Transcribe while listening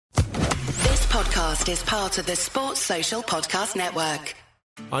Podcast is part of the Sports Social Podcast Network.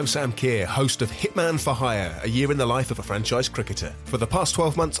 I'm Sam Keir, host of Hitman for Hire, a year in the life of a franchise cricketer. For the past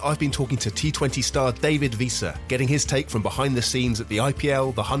 12 months, I've been talking to T20 star David Visa, getting his take from behind the scenes at the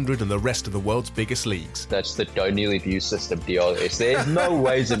IPL, the 100 and the rest of the world's biggest leagues. That's the don't nearly view system deal. There's no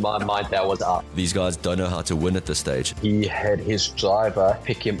ways in my mind that was up. These guys don't know how to win at this stage. He had his driver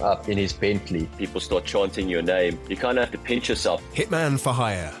pick him up in his Bentley. People start chanting your name. You kind of have to pinch yourself. Hitman for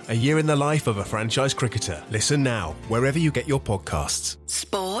Hire, a year in the life of a franchise cricketer. Listen now, wherever you get your podcasts.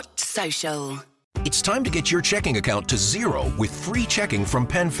 Sport Social. It's time to get your checking account to zero with free checking from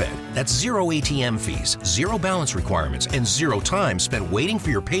PenFed. That's zero ATM fees, zero balance requirements, and zero time spent waiting for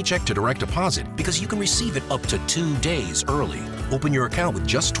your paycheck to direct deposit because you can receive it up to 2 days early. Open your account with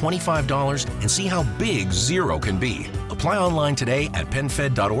just $25 and see how big zero can be. Apply online today at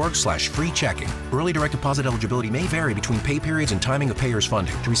PenFed.org/free checking. Early direct deposit eligibility may vary between pay periods and timing of payers'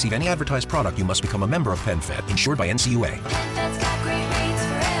 funding. To receive any advertised product, you must become a member of PenFed, insured by NCUA. PenFed's got great rates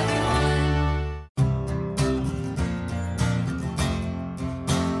for everyone.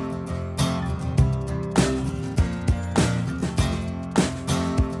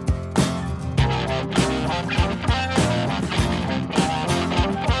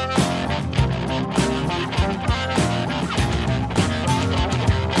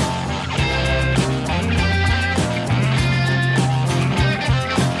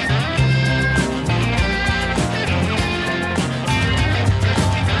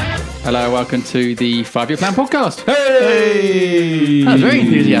 Hello, welcome to the 5 Year Plan Podcast. Hey! That was very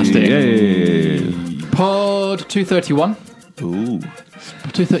enthusiastic. Yay. Pod 231. Ooh.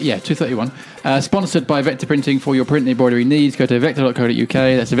 231. Sponsored by Vector Printing for your print and embroidery needs. Go to vector.co.uk.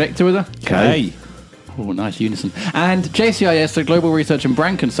 That's a Vector with a K. Oh, nice unison. And JCIS, the global research and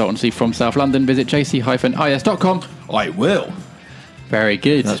brand consultancy from South London. Visit jc-is.com. I will. Very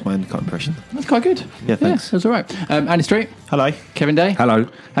good. That's my kind of impression. That's quite good. Yeah, thanks. That's all right. Andy Street. Hello. Kevin Day. Hello.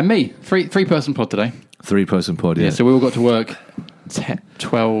 And me. Three-person pod today. 3-person pod, yeah. So we all got to work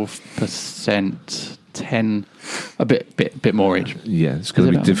 12%, 10, a bit more each. Yeah, it's going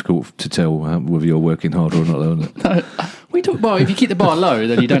to be difficult to tell whether you're working hard or not, though, isn't it? Well, if you keep the bar low,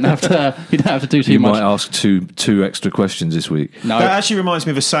 then you don't have to do too much. You might ask two extra questions this week. No. That actually reminds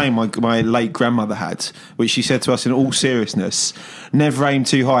me of a saying my late grandmother had, which she said to us in all seriousness: "Never aim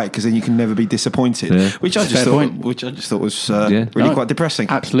too high, because then you can never be disappointed." Yeah. Which I just thought was really quite depressing.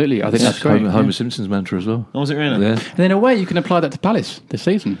 Absolutely, I think that's great. Homer Simpson's mantra as well. Oh, was it really? Yeah. And in a way, you can apply that to Palace this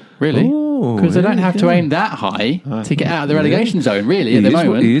season, really, because they don't have to aim that high to get out of the relegation zone. Really, at the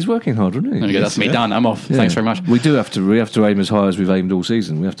moment, he is working hard, isn't he? There we go, that's me done. I'm off. Yeah. Thanks very much. We have to aim as high as we've aimed all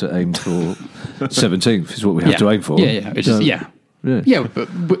season. We have to aim for 17th is what we have to aim for. Yeah. It's just, but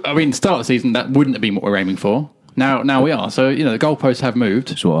I mean, start of the season, that wouldn't have been what we're aiming for. Now we are. So, the goalposts have moved.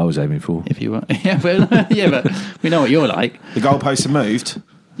 That's what I was aiming for. If you were. But we know what you're like. The goalposts have moved.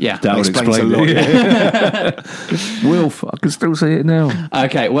 Yeah. That would explains explain a lot. Wilf, I can still see it now.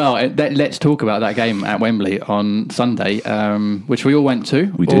 Okay, well, let's talk about that game at Wembley on Sunday, which we all went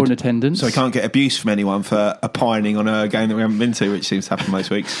to, all in attendance. So we can't get abuse from anyone for opining on a game that we haven't been to, which seems to happen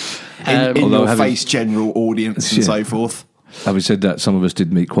most weeks. In your face, general audience and so forth. Having said that, some of us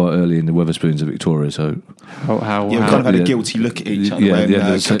did meet quite early in the Wetherspoons of Victoria, so... we kind of had a guilty look at each other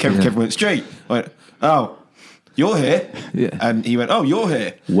when Kevin went straight. Went, oh... You're here? Yeah. And he went, oh, you're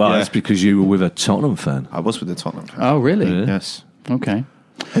here? Well, that's because you were with a Tottenham fan. I was with a Tottenham fan. Oh, really? Yeah. Yes. Okay.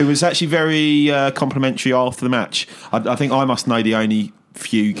 Who was actually very complimentary after the match. I think I must know the only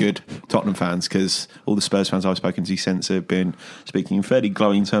few good Tottenham fans, because all the Spurs fans I've spoken to since have been speaking in fairly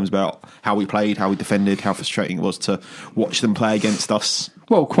glowing terms about how we played, how we defended, how frustrating it was to watch them play against us.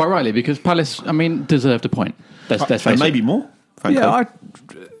 Well, quite rightly, because Palace, deserved a point. Let's face it. Maybe more, frankly.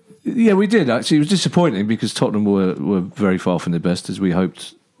 Yeah, we did actually. It was disappointing because Tottenham were very far from their best, as we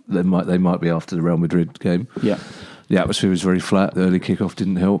hoped they might be after the Real Madrid game. Yeah, the atmosphere was very flat. The early kickoff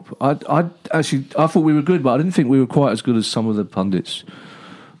didn't help. I thought we were good, but I didn't think we were quite as good as some of the pundits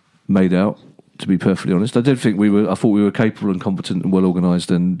made out. To be perfectly honest, I thought we were capable and competent and well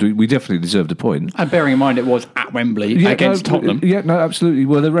organised, and we definitely deserved a point. And bearing in mind it was at Wembley against Tottenham. Yeah, no, absolutely.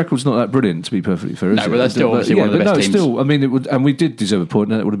 Well, the record's not that brilliant, to be perfectly fair. No, but that's still obviously one of the best teams. Still, and we did deserve a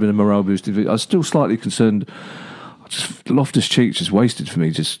point, and that would have been a morale boosting. I was still slightly concerned. Loftus-Cheek just wasted for me.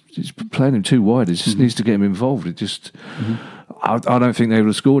 Just playing him too wide. It just needs to get him involved. It just. I don't think they would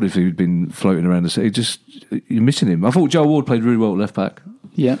have scored if he'd been floating around the city. You're missing him. I thought Joe Ward played really well at left back.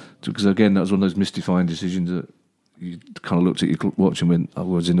 Yeah, because again that was one of those mystifying decisions that you kind of looked at your watch and went, I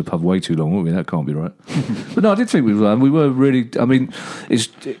was in the pub way too long, weren't we? That can't be right. But no, I did think we were. And we were really, I mean, it's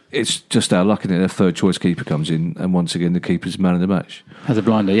just our luck, isn't it? Their third choice keeper comes in, and once again, the keeper's man of the match. Has a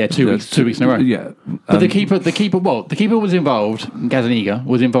blinder, yeah, 2 weeks in a row. Yeah. But the keeper was involved, Gazaniga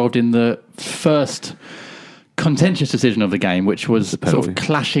was involved in the first contentious decision of the game, which was sort of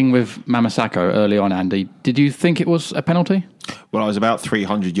clashing with Mamasako early on, Andy. Did you think it was a penalty? Well, I was about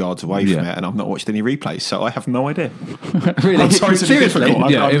 300 yards away from it, and I've not watched any replays, so I have no idea. Really? I'm sorry to be difficult.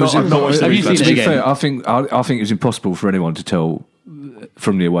 I've not watched Have any you seen replays. it again? Fair, I think it was impossible for anyone to tell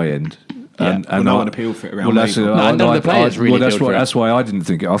from the away end. And no one appealed for it around that's me. None of the players really appealed for it. That's why I didn't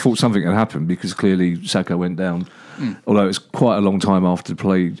think it. I thought something had happened because clearly Saka went down. Although it's quite a long time after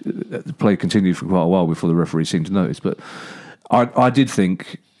the play continued for quite a while before the referee seemed to notice. But I did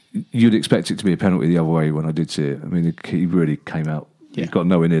think you'd expect it to be a penalty the other way when I did see it. I mean, he really came out. Yeah. He got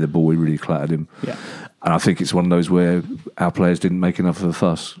nowhere near the ball. He really clattered him. Yeah. And I think it's one of those where our players didn't make enough of a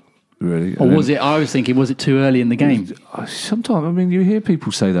fuss. Really, Or was it? I was thinking, was it too early in the game? Sometimes, I mean, you hear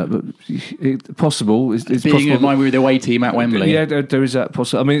people say that, but it's possible. It's Being possible. in mind with the away team at Wembley. Yeah, there is that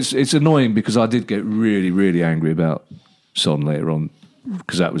possibility. I mean, it's annoying because I did get really, really angry about Son later on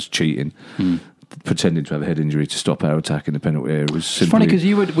because that was cheating. Pretending to have a head injury to stop our attack in the penalty area was simply... It's funny because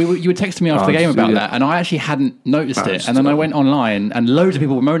you were texting me after the game about that, and I actually hadn't noticed it. And then I went online, and loads of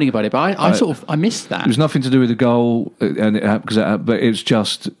people were moaning about it. But I missed that. It was nothing to do with the goal, and but it's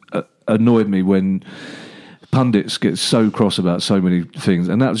just annoyed me when pundits get so cross about so many things,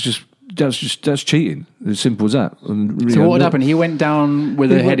 and that's cheating. As simple as that. And So what happened? He went down with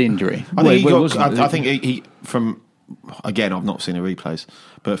a head injury. I think he from... Again, I've not seen the replays,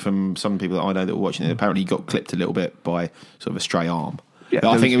 but from some people that I know that were watching it, apparently he got clipped a little bit by sort of a stray arm. Yeah,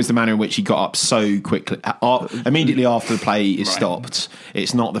 I think it was the manner in which he got up so quickly. Immediately after the play is stopped,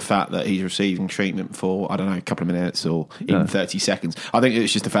 it's not the fact that he's receiving treatment for, I don't know, a couple of minutes or even 30 seconds. I think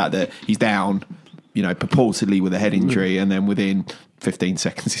it's just the fact that he's down, purportedly with a head injury, and then within 15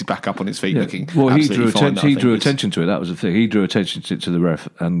 seconds he's back up on his feet looking absolutely fine. He drew attention to it. That was the thing. He drew attention to the ref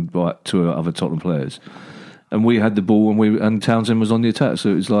and to other Tottenham players. And we had the ball, and Townsend was on the attack. So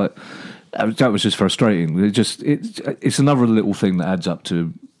it was like that was just frustrating. It's another little thing that adds up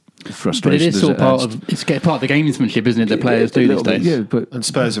to frustration. But it is sort of part of the gamesmanship, isn't it? That players do these days. Yeah, and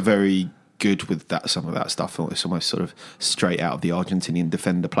Spurs are very good with that. Some of that stuff. It's almost sort of straight out of the Argentinian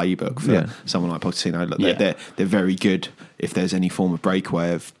defender playbook for someone like Pochettino. They're very good if there's any form of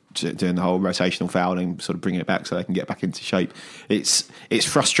breakaway of doing the whole rotational fouling, sort of bringing it back so they can get back into shape. It's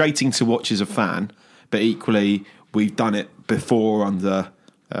frustrating to watch as a fan. But equally, we've done it before under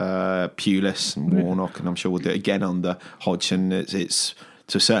Pulis and Warnock, and I'm sure we'll do it again under Hodgson. It's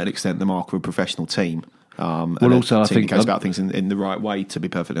to a certain extent the mark of a professional team. I think goes about things in the right way. To be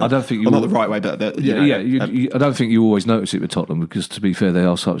perfectly honest, I don't think not the right way, but I don't think you always notice it with Tottenham because, to be fair, they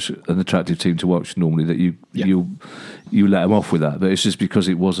are such an attractive team to watch normally that you let them off with that. But it's just because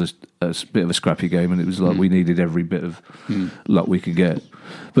it was a bit of a scrappy game, and it was like we needed every bit of luck we could get.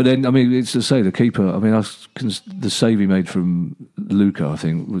 But then, I mean, it's to say the keeper. I mean, the save he made from Luca, I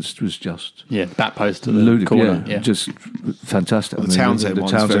think, was just back post to the corner, just fantastic. The Townsend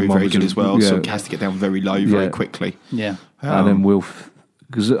one's very, very good as well. So he has to get down very low, very quickly. Yeah, and then Wilf,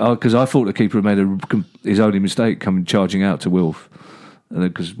 because I thought the keeper had made his only mistake coming charging out to Wilf,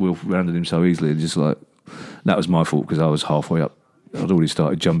 and because Wilf rounded him so easily, and just like that was my fault because I was halfway up. I'd already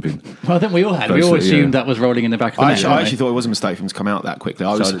started jumping. Well, I think we all had. We all assumed that was rolling in the back of the net. I actually thought it was a mistake for him to come out that quickly.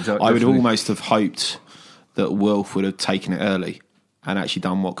 I would almost have hoped that Wilf would have taken it early and actually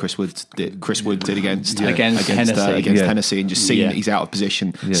done what Chris Wood did against Hennessy and just seen that he's out of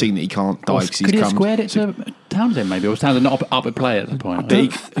position, seen that he can't dive. Could he have squared it to Townsend maybe? Or was Townsend not up at play at that point?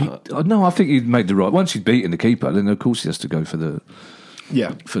 No, I think he'd made the right... Once he'd beaten the keeper, then of course he has to go for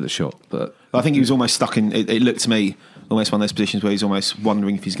the shot. But I think he was almost stuck in... It looked to me... almost one of those positions where he's almost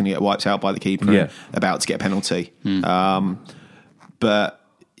wondering if he's going to get wiped out by the keeper and about to get a penalty. But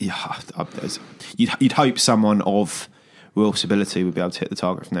you'd hope someone of Wilf's ability would be able to hit the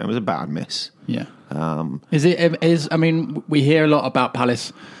target from there. It was a bad miss. Yeah. I mean, we hear a lot about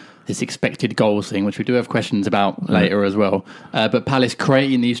Palace, this expected goals thing, which we do have questions about later as well. But Palace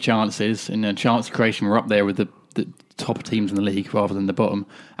creating these chances, and chance creation, we're up there with the top teams in the league rather than the bottom,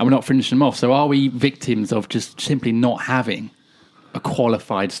 and we're not finishing them off. So are we victims of just simply not having a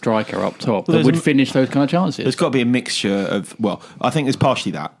qualified striker up top that would finish those kind of chances? There's got to be a mixture of... Well, I think there's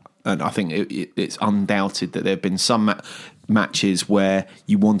partially that, and I think it's undoubted that there have been some matches where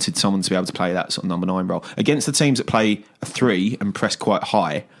you wanted someone to be able to play that sort of number 9 role. Against the teams that play a 3 and press quite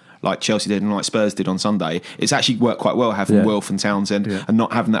high, like Chelsea did and like Spurs did on Sunday, it's actually worked quite well having Wilf and Townsend and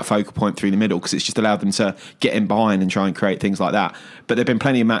not having that focal point through the middle, because it's just allowed them to get in behind and try and create things like that. But there have been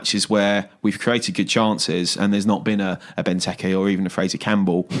plenty of matches where we've created good chances and there's not been a Benteke or even a Fraser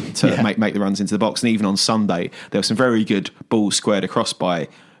Campbell to make the runs into the box. And even on Sunday, there were some very good balls squared across by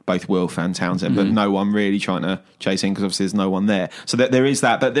both Wilf and Townsend, but no one really trying to chase in because obviously there's no one there. So there is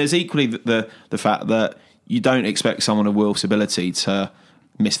that, but there's equally the fact that you don't expect someone of Wilf's ability to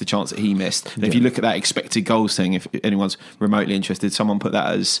miss the chance that he missed. And if you look at that expected goals thing, if anyone's remotely interested, someone put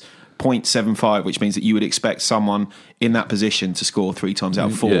that as 0.75, which means that you would expect someone in that position to score 3 times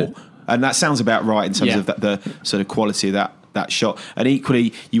out of 4. And that sounds about right in terms of the sort of quality of that shot. And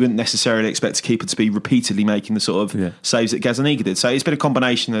equally, you wouldn't necessarily expect a keeper to be repeatedly making the sort of saves that Gazzaniga did. So it's been a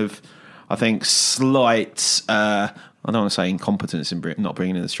combination of, I think, slight... I don't want to say incompetence in not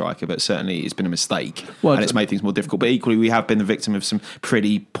bringing in the striker, but certainly it's been a mistake and it's made things more difficult. But equally, we have been the victim of some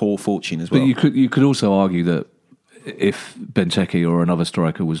pretty poor fortune as well. But you could also argue that if Benteke or another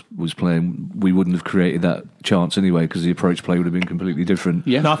striker was playing, we wouldn't have created that chance anyway, because the approach play would have been completely different.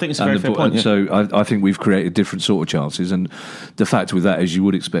 Yeah, no, I think it's a very fair point. So I think we've created different sort of chances, and the fact with that is you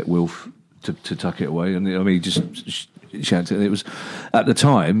would expect Wilf to tuck it away, and I mean just chance it. It was at the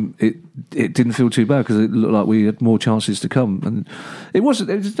time it didn't feel too bad because it looked like we had more chances to come, and it was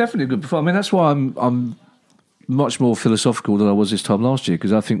definitely a good performance. I mean, that's why I'm much more philosophical than I was this time last year,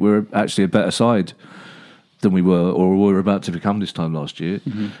 because I think we're actually a better side than we were or were about to become this time last year.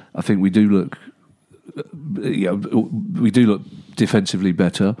 I think we do look defensively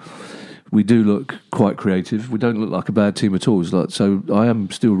better. We do look quite creative. We don't look like a bad team at all. So I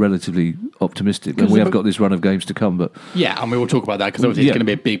am still relatively optimistic, and we have got this run of games to come. But and we will talk about that because obviously it's going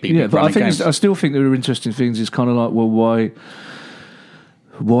to be a big but run of games. games. I still think there are interesting things. It's kind of like, well,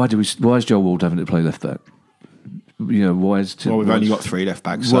 why is Joe Ward having to play left back? You know, we've only got 3 left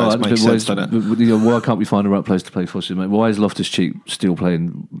backs, so it makes sense, doesn't it? Why can't we find the right place to play Foster? Why is Loftus-Cheek still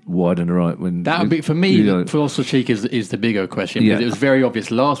playing wide on the right? That would be, for me, for Loftus-Cheek is the bigger question. Because it was very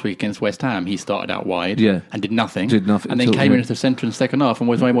obvious last week against West Ham, he started out wide and did nothing. And then came into the centre in the second half and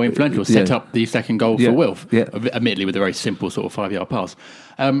was way more influential, set up the second goal for Wilf, admittedly with a very simple sort of 5-yard pass.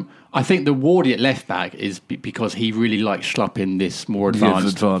 I think the Wardy at left back is because he really likes Schlupp in this more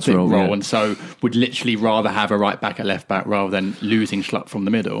advanced role, and so would literally rather have a right back at left back rather than losing Schlupp from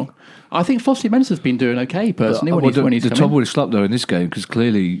the middle. I think Foster Mensah's been doing okay personally when he's come in. The trouble with Schlupp though in this game, because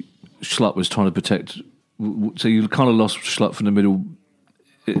clearly Schlupp was trying to protect, so you kind of lost Schlupp from the middle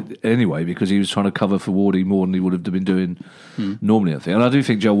anyway, because he was trying to cover for Wardy more than he would have been doing normally, I think. And I do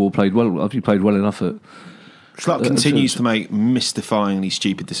think Joe Ward played well. He played well enough at. Schlupp continues to make mystifyingly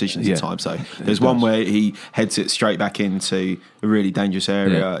stupid decisions at times. So there's one where he heads it straight back into a really dangerous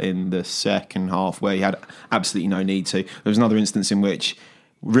area in the second half where he had absolutely no need to. There was another instance in which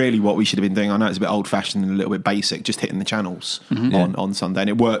really what we should have been doing, I know it's a bit old-fashioned and a little bit basic, just hitting the channels on Sunday. And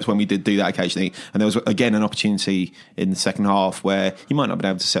it worked when we did do that occasionally. And there was, again, an opportunity in the second half where you might not have been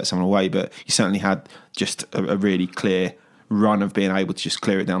able to set someone away, but you certainly had just a really clear run of being able to just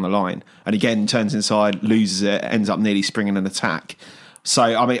clear it down the line, and again turns inside, loses it, ends up nearly springing an attack. So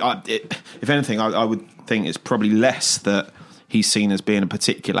I mean, if anything, I would think it's probably less that he's seen as being a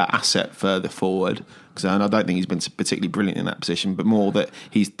particular asset further forward, because I don't think he's been particularly brilliant in that position, but more that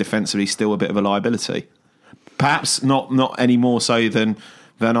he's defensively still a bit of a liability. Perhaps not any more so than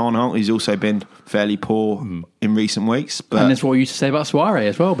Van Aanholt. He's also been fairly poor in recent weeks, but, and that's what we used to say about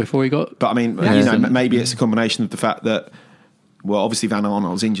Suarez as well before he got. But I mean, maybe it's a combination of the fact that, well, obviously Van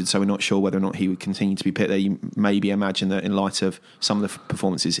Aanholt's injured, so we're not sure whether or not he would continue to be picked there. You maybe imagine that in light of some of the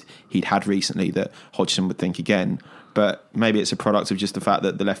performances he'd had recently that Hodgson would think again. But maybe it's a product of just the fact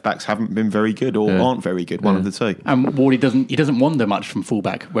that the left backs haven't been very good or aren't very good, one of the two. And Wardy doesn't wander much from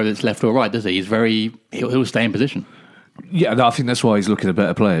fullback, whether it's left or right, does he? He'll stay in position. Yeah, I think that's why he's looking a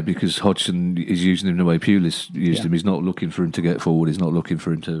better player, because Hodgson is using him the way Pulis used him. He's not looking for him to get forward. He's not looking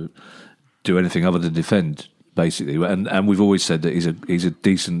for him to do anything other than defend, basically. And we've always said that he's a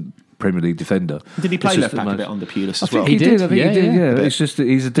decent Premier League defender. Did he play left back a bit under Pulis as well? He did. I think he did. Yeah, it's just that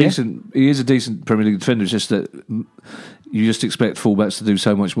he is a decent Premier League defender. It's just that you just expect fullbacks to do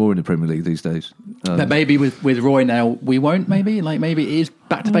so much more in the Premier League these days. But maybe with Roy now, we won't. Maybe it is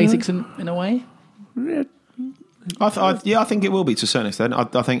back to basics in a way. Yeah. I think it will be to a certain extent.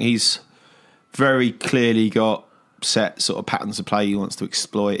 I think he's very clearly got set sort of patterns of play he wants to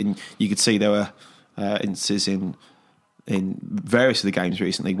exploit, and you could see there were instances in various of the games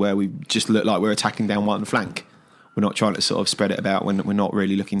recently where we just looked like we're attacking down one flank we're not trying to sort of spread it about. We're not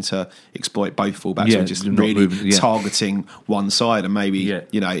really looking to exploit both fullbacks. Yeah, we're just not really moving, targeting one side, and maybe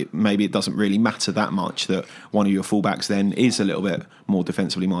maybe it doesn't really matter that much that one of your fullbacks then is a little bit more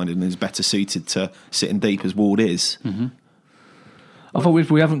defensively minded and is better suited to sitting deep as Ward is. Mm-hmm. I thought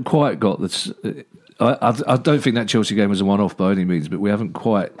we haven't quite got this. I don't think that Chelsea game was a one-off by any means, but we haven't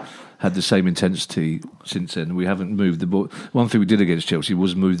quite had the same intensity since then. We haven't moved the ball. One thing we did against Chelsea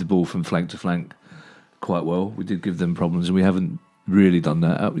was move the ball from flank to flank quite well. We did give them problems, and we haven't really done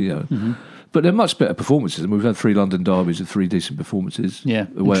that. Mm-hmm. But they're much better performances. And we've had 3 London derbies with 3 decent performances. Yeah,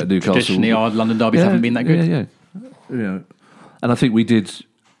 away at Newcastle. Traditionally, our London derbies haven't been that good. Yeah. And I think we did.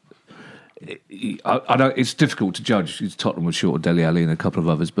 I know it's difficult to judge. Tottenham was short of Dele Alli and a couple of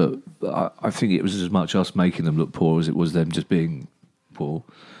others, but I think it was as much us making them look poor as it was them just being poor.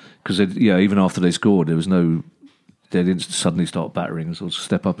 Because even after they scored, there was no. They didn't suddenly start battering us or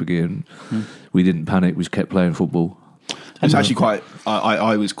step up again. We didn't panic. We just kept playing football. It's actually quite.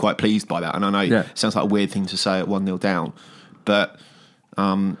 I was quite pleased by that, and I know it sounds like a weird thing to say at 1-0 down, but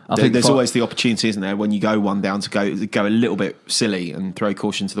I think there's always the opportunity, isn't there, when you go 1 down to go a little bit silly and throw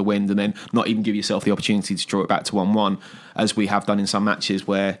caution to the wind, and then not even give yourself the opportunity to draw it back to 1-1, as we have done in some matches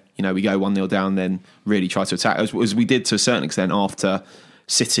where we go 1-0 down, then really try to attack, as we did to a certain extent after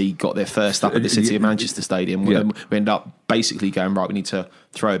City got their first up at the City of Manchester Stadium. We end up basically going, right, we need to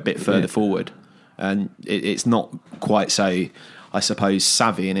throw a bit further forward. And it's not quite so, I suppose,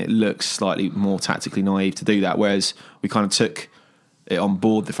 savvy, and it looks slightly more tactically naive to do that. Whereas we kind of took it on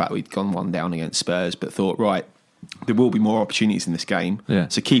board the fact we'd gone 1 down against Spurs, but thought, right, there will be more opportunities in this game. Yeah.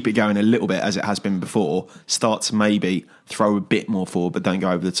 So keep it going a little bit as it has been before. Start to maybe throw a bit more forward, but don't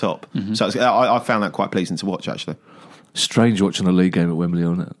go over the top. Mm-hmm. So I found that quite pleasing to watch, actually. Strange watching a league game at Wembley,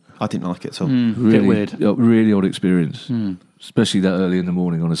 isn't it? I didn't like it at all. Really bit weird. Really odd experience, especially that early in the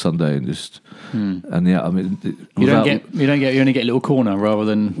morning on a Sunday, and just and I mean, you only get a little corner rather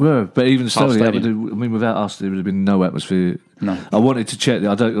than. Well, but even still, stadium. I mean, without us, there would have been no atmosphere. No. I wanted to check.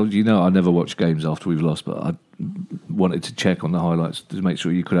 I never watch games after we've lost, but I wanted to check on the highlights to make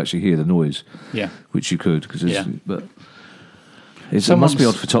sure you could actually hear the noise. Yeah, which you could but. It must be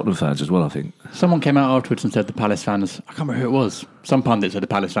odd for Tottenham fans as well, I think. Someone came out afterwards and said the Palace fans, I can't remember who it was, some pundit said the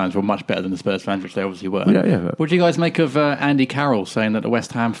Palace fans were much better than the Spurs fans, which they obviously were. Yeah. What do you guys make of Andy Carroll saying that the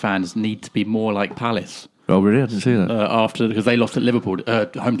West Ham fans need to be more like Palace? Oh, really? I didn't see that. Because they lost at Liverpool,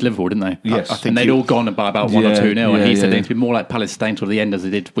 home to Liverpool, didn't they? Yes. I think they'd all gone by about 1 or 2-0, and he said they need to be more like Palace, staying till the end as they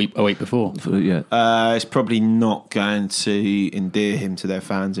did a week before. It's probably not going to endear him to their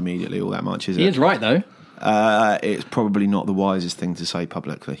fans immediately all that much, is it? He is right, though. It's probably not the wisest thing to say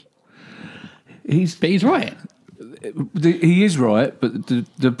publicly. But he's right. He is right, but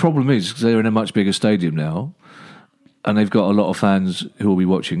the problem is because they're in a much bigger stadium now, and they've got a lot of fans who will be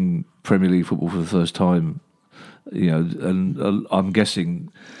watching Premier League football for the first time. And I'm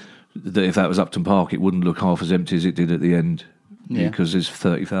guessing that if that was Upton Park, it wouldn't look half as empty as it did at the end because there's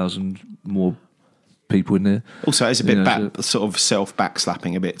 30,000 more people in there. Also, it's a bit sort of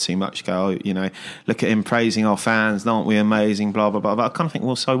self-backslapping a bit too much. Go, look at him praising our fans, aren't we amazing, blah, blah, blah. But I kind of think,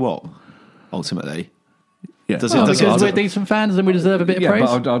 well, so what, ultimately? Yeah. Because we're decent fans and we deserve a bit of praise.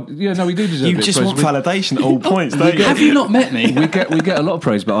 We do deserve a bit of praise. You just want validation at all points, don't you? Have you not met me? we get a lot of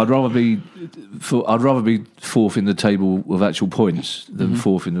praise, but I'd rather be fourth in the table of actual points than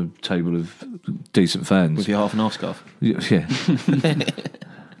fourth in the table of decent fans. With your half and half scarf. Yeah.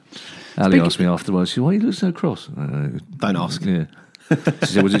 Ali asked me afterwards, she said, why you look so cross? Don't ask. Yeah. She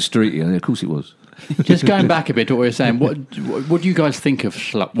said, was it streety? And of course it was. Just going back a bit to what we were saying, what do you guys think of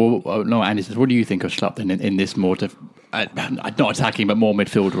Schlupp? Well, no, Andy says, what do you think of Schlupp in this more, not attacking, but more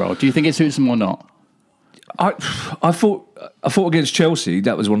midfield role? Do you think it suits him or not? I thought against Chelsea,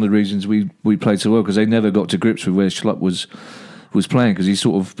 that was one of the reasons we played so well, because they never got to grips with where Schlupp was playing, because he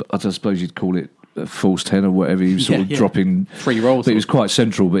sort of, I suppose you'd call it a false 10 or whatever. He was sort of dropping 3 roles. But he was quite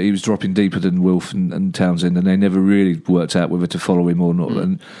central, but he was dropping deeper than Wilf and Townsend, and they never really worked out whether to follow him or not.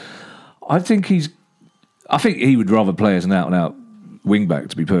 And I think he would rather play as an out-and-out wing-back,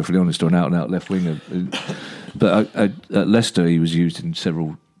 to be perfectly honest, or an out-and-out left winger. But at Leicester, he was used in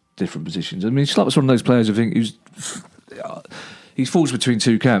several different positions. I mean, Schlupp's one of those players, I think, he falls between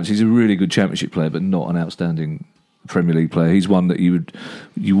two camps. He's a really good Championship player, but not an outstanding Premier League player. He's one that you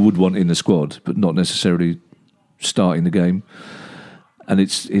would want in the squad, but not necessarily starting the game. And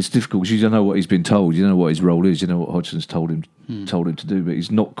it's difficult because you don't know what he's been told. You don't know what his role is. You know what Hodgson's told him to do, but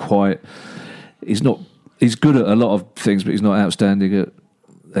he's not quite. He's good at a lot of things, but he's not outstanding at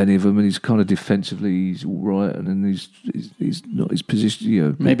any of them. And he's kind of defensively, he's all right, and then he's not his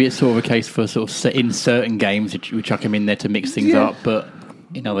position. Maybe it's sort of a case for sort of in certain games we chuck him in there to mix things up, but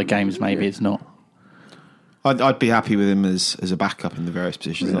in other games maybe it's not. I'd be happy with him as a backup in the various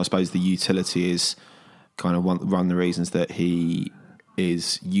positions. And I suppose the utility is kind of one of the reasons that he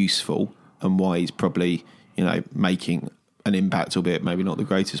is useful and why he's probably, making an impact, albeit maybe not the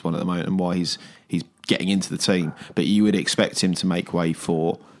greatest one at the moment, and why he's getting into the team. But you would expect him to make way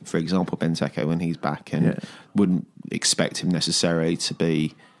for example, Benteke when he's back, and wouldn't expect him necessarily to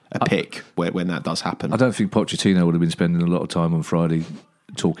be a pick when that does happen. I don't think Pochettino would have been spending a lot of time on Friday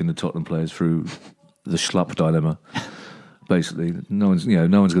talking to Tottenham players through the Schlupp dilemma. Basically, no one's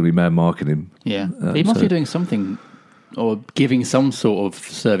going to be man marking him. Yeah, he must be doing something or giving some sort of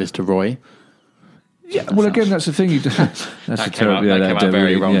service to Roy. Yeah, well, again, that's the thing. That came out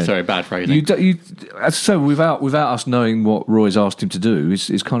very wrong. Yeah. Sorry, bad phrasing. So without us knowing what Roy's asked him to do,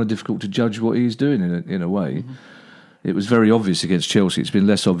 it's kind of difficult to judge what he's doing in a way. Mm-hmm. It was very obvious against Chelsea. It's been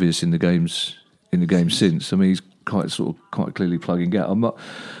less obvious in the games since. I mean, he's quite clearly plugging out.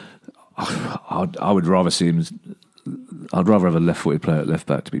 I would rather see him. I'd rather have a left-footed player at left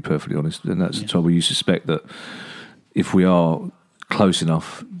back, to be perfectly honest. And that's the trouble. You suspect that if we are close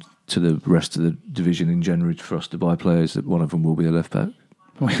enough to the rest of the division in January for us to buy players, that one of them will be a left back.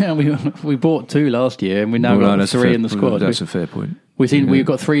 We bought 2 last year, and we now got 3 in the squad. That's a fair point. We've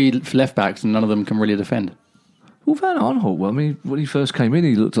got 3 left backs, and none of them can really defend. Well, Van Aanholt, when he first came in,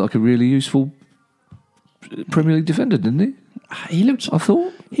 he looked like a really useful Premier League defender, didn't he? He looked. I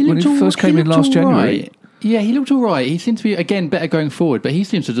thought when he first came in last January. Yeah, he looked all right. He seemed to be, again, better going forward, but he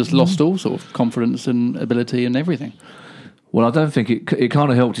seems to have just lost all sort of confidence and ability and everything. Well, I don't think it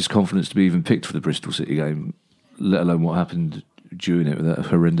kind of helped his confidence to be even picked for the Bristol City game, let alone what happened during it with that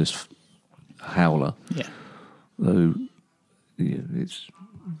horrendous howler. Yeah. Though, it's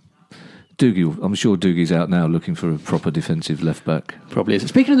Doogie. I'm sure Doogie's out now looking for a proper defensive left back. Probably is.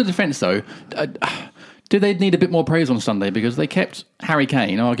 Speaking of the defence, though, do they need a bit more praise on Sunday? Because they kept Harry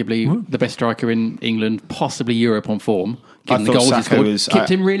Kane, arguably the best striker in England, possibly Europe on form. Given the goals he scored, kept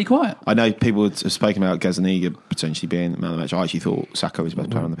him really quiet. I know people have spoken about Gazaniga potentially being the man of the match. I actually thought Sacco was the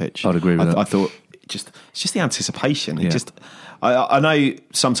best player on the pitch. I'd agree with that. I thought it's just the anticipation. Yeah. I know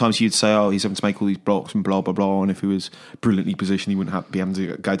sometimes you'd say, oh, he's having to make all these blocks and blah, blah, blah, and if he was brilliantly positioned, he wouldn't be having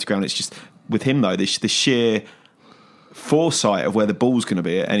to go to ground. It's just, with him, though, the sheer foresight of where the ball's going to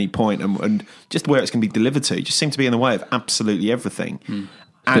be at any point and just where it's going to be delivered to just seemed to be in the way of absolutely everything.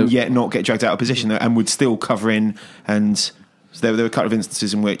 And yet not get dragged out of position and would still cover in. And so there were a couple of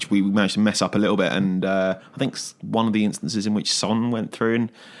instances in which we managed to mess up a little bit. And I think one of the instances in which Son went through,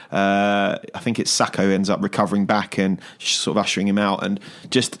 and I think it's Sacco ends up recovering back and sort of ushering him out. And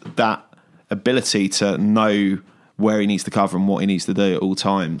just that ability to know where he needs to cover and what he needs to do at all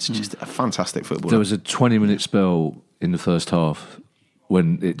times. Just a fantastic footballer. There was a 20-minute spell in the first half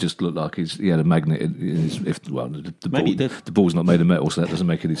when it just looked like he had a magnet in his... The ball's not made of metal, so that doesn't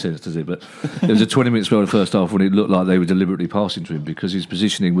make any sense, does it? But there was a 20-minute spell in the first half when it looked like they were deliberately passing to him because his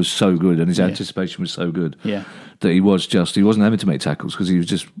positioning was so good and his anticipation was so good that he wasn't having to make tackles because he's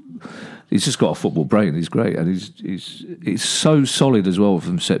just got a football brain. He's great, and he's so solid as well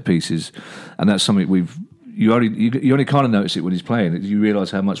from set pieces, and that's something you only kind of notice it when he's playing. You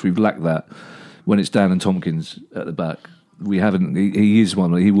realise how much we've lacked that when it's Dan and Tompkins at the back. We haven't. He is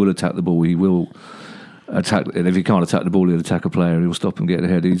one. He will attack the ball. He will attack. And if he can't attack the ball, he'll attack a player and he'll stop and get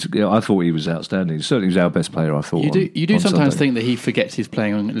ahead. I thought he was outstanding. Certainly, he was our best player. I thought. You do sometimes think that he forgets he's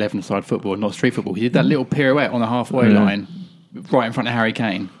playing on 11-side football, not street football. He did that little pirouette on the halfway line, right in front of Harry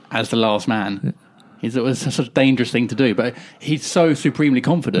Kane as the last man. It was such a dangerous thing to do, but he's so supremely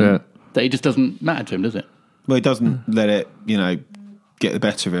confident that it just doesn't matter to him, does it? Well, he doesn't let it, get the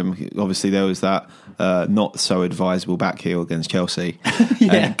better of him. Obviously, there was that not so advisable back heel against Chelsea.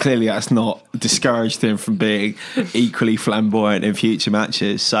 And clearly, that's not discouraged him from being equally flamboyant in future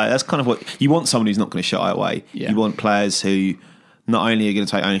matches. So that's kind of what you want: someone who's not going to shy away. Yeah. You want players who not only are going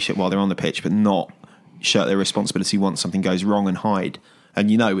to take ownership while they're on the pitch, but not shirk their responsibility once something goes wrong and hide. And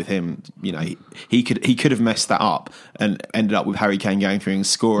with him, he could have messed that up and ended up with Harry Kane going through and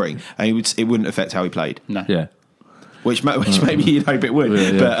scoring, and it wouldn't affect how he played. No. Yeah. Which maybe you'd hope it would,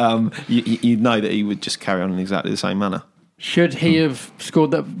 but you'd know that he would just carry on in exactly the same manner. Should he have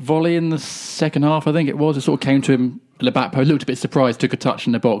scored that volley in the second half? I think it was. It sort of came to him at the back post, looked a bit surprised, took a touch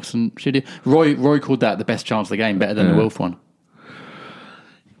in the box, and should he? Roy called that the best chance of the game, better than the Wolf one.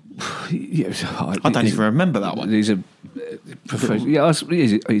 I don't even remember that one. He's a professional.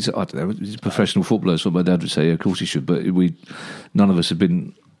 He's I don't know. He's a professional footballer. That's what my dad would say. Of course he should, but none of us have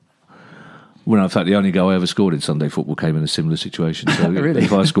been. Well, in fact, the only goal I ever scored in Sunday football came in a similar situation. So really?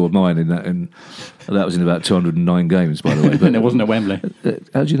 If I scored mine in that, and that was in about 209 games, by the way. But and it wasn't at Wembley.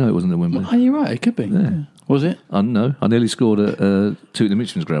 How do you know it wasn't at Wembley? Well, you're right. It could be. Yeah. Was it? I don't know. I nearly scored at Tooting and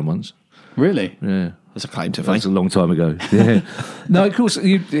Mitchell's ground once. Really? Yeah. That's a claim to That's a fame. long time ago. Yeah. No, of course, no,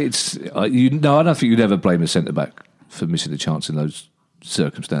 I don't think you'd ever blame a centre-back for missing a chance in those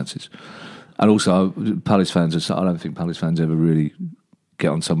circumstances. And also, Palace fans, I don't think Palace fans ever really get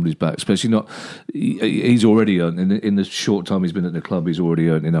on somebody's back, especially not. He's already earned, in the short time he's been at the club, he's already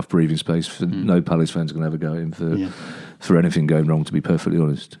earned enough breathing space for no Palace fans are going to ever go in for anything going wrong, to be perfectly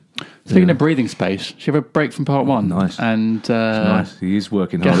honest. Speaking of breathing space, should we have a break from part one? Nice. And Nice. He is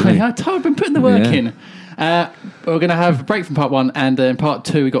working hard, isn't he? I've been putting the work in. We're going to have a break from part one, and in part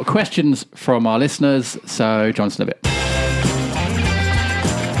two, we've got questions from our listeners. So, join us in a bit.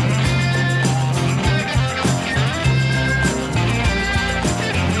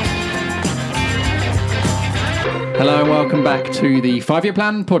 Hello and welcome back to the 5-Year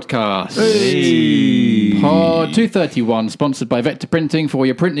Plan Podcast. Hey. Pod 231, sponsored by Vector Printing. For all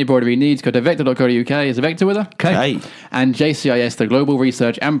your print and embroidery needs, go to vector.co.uk. Is a Vector with her? Okay. And JCIS, the global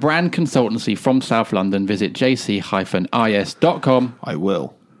research and brand consultancy from South London. Visit jc-is.com. I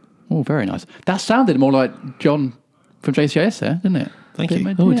will. Oh, very nice. That sounded more like John from JCIS there, didn't it? Thank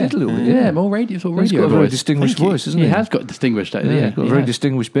you. Oh, it did a little bit, Yeah, more radio, sort of He's radio got a very voice. distinguished voice, isn't He he? has got distinguished. Yeah, Yeah, got a he very has.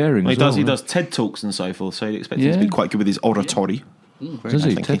 distinguished bearing. He as does. well, He right? does TED Talks and so forth. So you'd expect him Yeah. to be quite good with his oratory. Does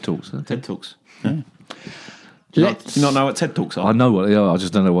he? Thank TED you. Talks. Huh? TED Talks. Let's- Do you not know what TED Talks are? I know what they are. I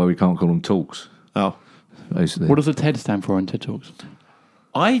just don't know why we can't call them talks. Oh, Basically, What does a TED stand for in TED Talks?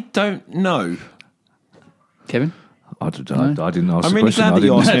 I don't know. Kevin? I didn't ask I'm the really question. glad that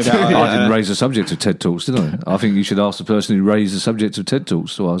you asked me about. I didn't raise the subject of TED Talks, did I? I think you should ask the person who raised the subject of TED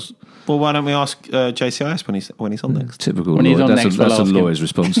Talks to us. Well, why don't we ask JCIS when he's on next? Typical. When he's lawyer. on That's next, a, we'll that's a ask him. lawyer's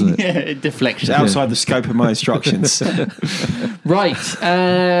response, isn't it? Yeah, deflection. It's outside the scope of my instructions. Right,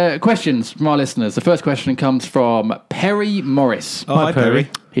 questions from our listeners. The first question comes from Perry Morris. Hi, Perry.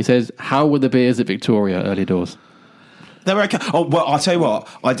 He says, how were the beers at Victoria early doors? They were okay. Oh, well, I'll tell you what.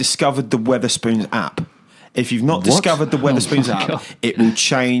 I discovered the Wetherspoons app. If you've not discovered the Wetherspoons my app, God. it will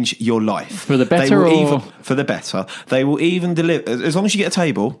change your life. For the better for the better. They will even deliver, as long as you get a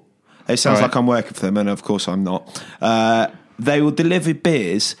table. It sounds All right. like I'm working for them, and of course I'm not. They will deliver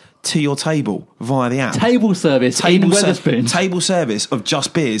beers to your table via the app. Table service in Wetherspoons. Table service of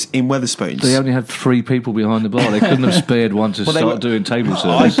just beers in Wetherspoons. They only had 3 people behind the bar. They couldn't have spared one to Well, they start were- doing table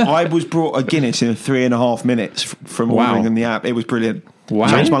service. I was brought a Guinness in 3.5 minutes from Wow. ordering in the app. It was brilliant. Wow.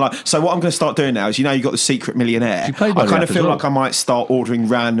 Changed my life. So what I'm going to start doing now is, you've got the Secret Millionaire. You pay by I the kind app of as feel well. like I might start ordering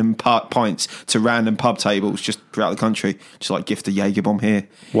random pints to random pub tables just throughout the country. Just like gift a Jaeger bomb here,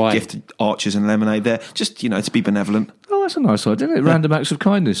 Why? gift Archers and lemonade there. Just to be benevolent. Oh, that's a nice idea, isn't it? Random acts of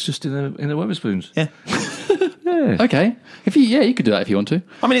kindness just in the Wetherspoons. Yeah. Yeah. Okay. You could do that if you want to.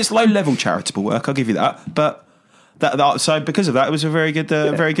 I mean, it's low level charitable work. I'll give you that. But so because of that, it was a very good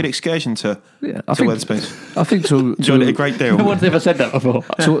excursion to Wetherspoons. I think Enjoyed it a great deal. No one's ever said that before.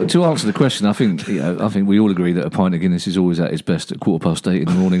 to answer the question, I think we all agree that a pint of Guinness is always at its best at 8:15 in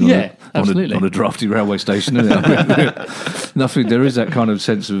the morning. Yeah, absolutely. on a drafty railway station. Isn't it? Nothing. There is that kind of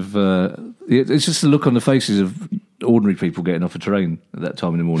sense of. It's just the look on the faces of ordinary people getting off a train at that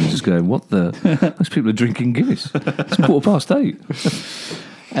time in the morning, just going, "What the? Those people are drinking Guinness. It's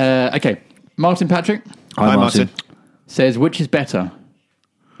 8:15." Okay. Martin Patrick Hi, Martin. says, which is better,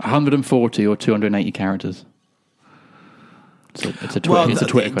 140 or 280 characters? It's a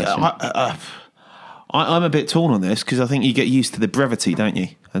Twitter question. I'm a bit torn on this because I think you get used to the brevity, don't you?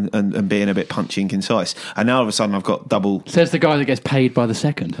 And being a bit punchy and concise. And now all of a sudden I've got double. Says the guy that gets paid by the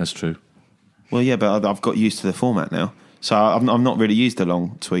second. That's true. Well, yeah, but I've got used to the format now. So I've not really used a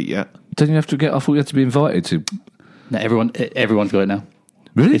long tweet yet. Don't you have to get? I thought you had to be invited to. No, everyone's got it now.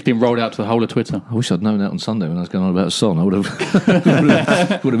 Really? It's been rolled out to the whole of Twitter. I wish I'd known that on Sunday when I was going on about a song. I would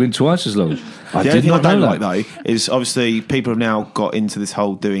have would have been twice as long. I The only did thing I not know don't that. like, though, is obviously people have now got into this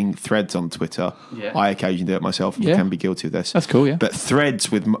whole doing threads on Twitter. Yeah. I occasionally do it myself. Yeah. I can be guilty of this. That's cool, yeah. But threads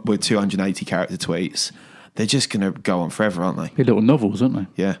with 280 character tweets, they're just going to go on forever, aren't they? Be little novels, aren't they?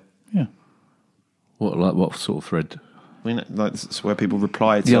 Yeah. Yeah. What sort of thread? I mean, like, it's where people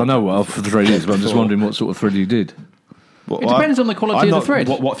reply to... Yeah, I know what the thread is, but I'm just wondering what sort of thread you did. Well, It depends on the quality of the thread.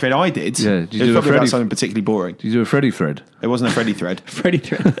 What thread I did. Yeah, did you it was do a probably about Freddie- something particularly boring. Did you do a Freddy thread? It wasn't a Freddy thread. Freddie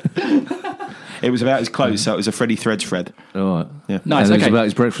thread. It was about his clothes, so it was a Freddy thread thread. All right. Yeah. Nice, And it was okay. about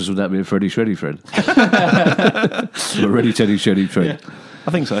his breakfast. Would that be a Freddy Shreddy thread? Or a Ready Teddy Shreddy thread?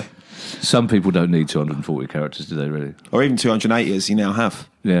 I think so. Some people don't need 240 characters, do they? Really? Or even 280 as you now have.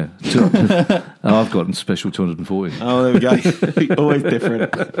 Yeah. I've got special 240. Oh, there we go. Always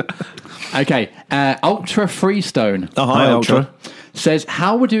different. Okay. Ultra Freestone Oh, hi, Ultra. says,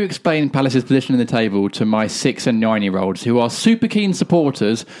 how would you explain Palace's position in the table to my 6 and 9-year-olds who are super keen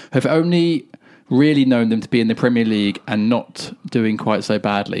supporters who have only really known them to be in the Premier League and not doing quite so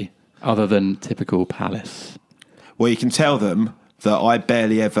badly? other than typical Palace? Well, you can tell them that I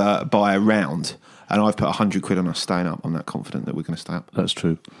barely ever buy a round, and I've put 100 quid on us staying up. I'm that confident that we're going to stay up. That's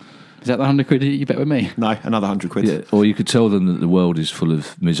true. Is that the 100 quid you bet with me? No, another 100 quid. Yeah, or you could tell them that the world is full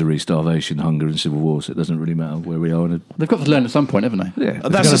of misery, starvation, hunger, and civil war. So it doesn't really matter where we are. They've got to learn at some point, haven't they? Yeah,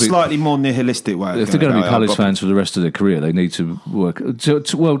 That's a slightly more nihilistic way. If they're going to be Palace fans for the rest of their career, they need to work.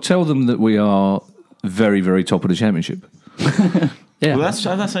 Well, tell them that we are very, very top of the championship. Yeah, Well, that's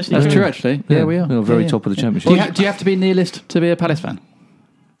actually that's true. Actually, yeah, we are. We are very Yeah. top of the championship. Do you have to be a nihilist to be a Palace fan?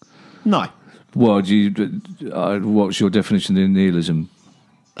 No. Well, what's your definition of nihilism?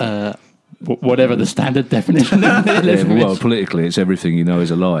 Whatever the standard definition of nihilism Well, is. politically, it's everything you know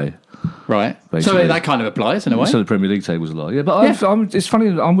is a lie. Right. Basically. So that kind of applies in a way. So the Premier League table's a lie. Yeah, but it's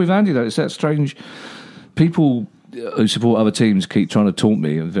funny. I'm with Andy though. It's that strange. People who support other teams keep trying to taunt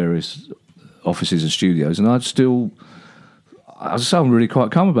me in various offices and studios, and I'm really quite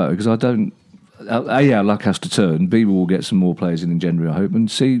calm about it because I don't. A, our luck has to turn. B, we'll get some more players in January, I hope,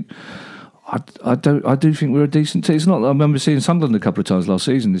 and C, I do think we're a decent team. It's not. I remember seeing Sunderland a couple of times last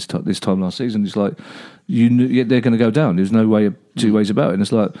season. This time last season, it's like they're going to go down. There's no way two ways about it. And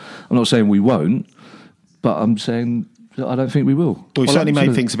it's like I'm not saying we won't, but I'm saying that I don't think we will. Well, we certainly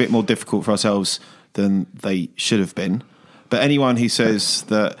made things a bit more difficult for ourselves than they should have been. But anyone who says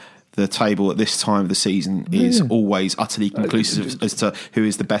that the table at this time of the season is always utterly conclusive as to who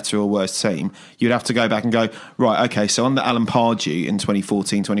is the better or worse team, you'd have to go back and go, right, okay, so under Alan Pardew in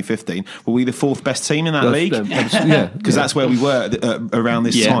 2014, 2015, were we the fourth best team in that league? Yeah, Because that's where we were around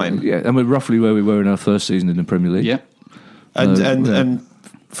this time. Yeah, and we're roughly where we were in our first season in the Premier League. Yeah. And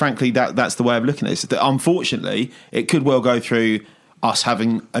frankly, that's the way of looking at this. That unfortunately, it could well go through us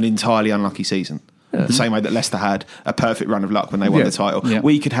having an entirely unlucky season. The same way that Leicester had a perfect run of luck when they won the title. Yeah.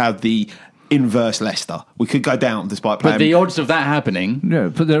 We could have the inverse Leicester. We could go down despite playing. But the odds of that happening... Yeah,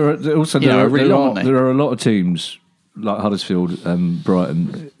 but there are a lot of teams like Huddersfield and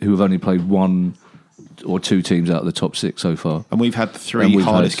Brighton who have only played one or two teams out of the top six so far. And we've had the three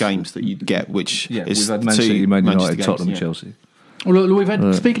hardest games that you'd get, which is we've had Man City, Man United, games. Tottenham, Chelsea. Well, look, we've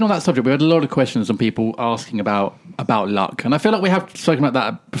had, speaking on that subject, we've had a lot of questions on people asking about luck. And I feel like we have spoken about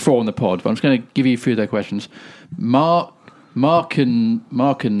that before on the pod, but I'm just going to give you a few of their questions. Markinshans,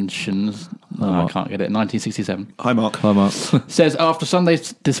 I can't get it, 1967. Hi, Mark. Says, after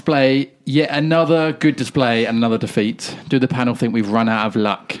Sunday's display, yet another good display and another defeat. Do the panel think we've run out of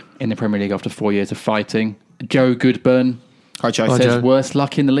luck in the Premier League after 4 years of fighting? Joe Goodburn. Hi, Joe. Says, Joe. worst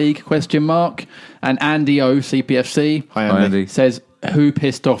luck in the league, ? And Andy O, CPFC. Hi, Andy. Says, who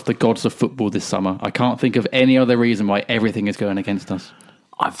pissed off the gods of football this summer? I can't think of any other reason why everything is going against us.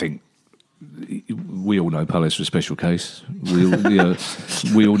 I think we all know Palace are a special case. We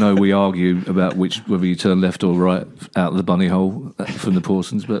all know we argue about whether you turn left or right out of the bunny hole from the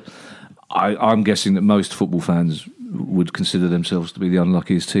Porsons, but I'm guessing that most football fans would consider themselves to be the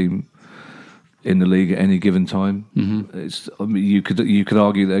unluckiest team in the league at any given time. Mm-hmm. You could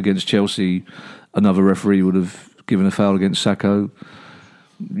argue that against Chelsea, another referee would have given a foul against Sacco.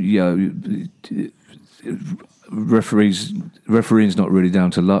 Refereeing's not really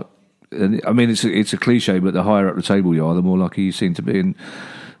down to luck. And I mean, it's a cliche, but the higher up the table you are, the more lucky you seem to be. And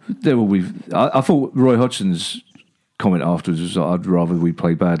there will be. I thought Roy Hodgson's comment afterwards was, "I'd rather we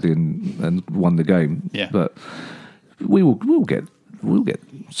play badly and won the game." Yeah. But we'll get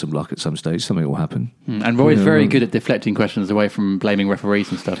some luck at some stage. Something will happen. And Roy's very good at deflecting questions away from blaming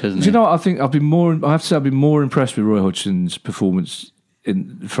referees and stuff, isn't he? Do you know what? I think I've been more impressed with Roy Hodgson's performance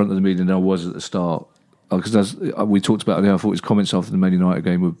in front of the media than I was at the start. Because as we talked about, I thought his comments after the Man United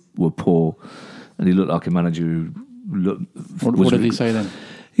game were poor, and he looked like a manager who looked. What did he say then?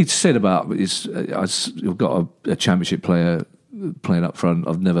 He said about you've got a championship player playing up front.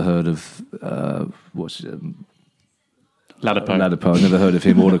 I've never heard of Ladapo. I've never heard of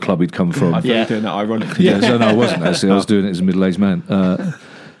him or the club he'd come from. I thought you were doing that ironically. Yeah, no, I wasn't actually. I was doing it as a middle-aged man.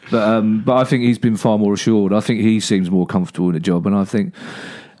 But I think he's been far more assured. I think he seems more comfortable in the job, and I think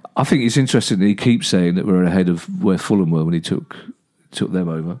it's interesting that he keeps saying that we're ahead of where Fulham were when he took them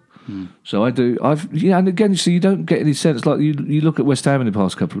over. So I do. And again, so you don't get any sense. Like you look at West Ham in the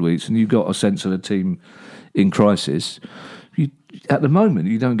past couple of weeks, and you've got a sense of a team in crisis. At the moment,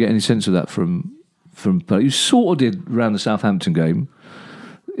 you don't get any sense of that from. You sort of did around the Southampton game.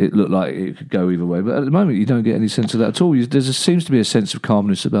 It looked like it could go either way, but at the moment you don't get any sense of that at all. Seems to be a sense of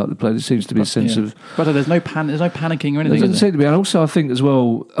calmness about the play. There seems to be a sense of. But there's no panicking or anything. There doesn't seem to be, and also I think as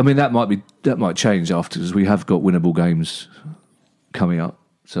well. I mean, that might change after, because we have got winnable games coming up,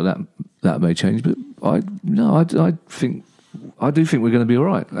 so that may change. But I do think we're going to be all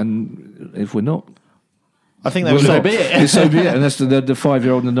right, and if we're not, I think they Well, will. So be it. So be it. And that's the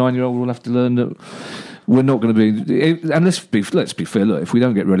 5-year-old and the 9-year-old will have to learn that we're not going to be. And let's be fair. Look, if we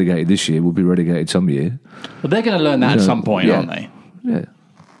don't get relegated this year, we'll be relegated some year. Well, they're going to learn that at some point, aren't they? Yeah.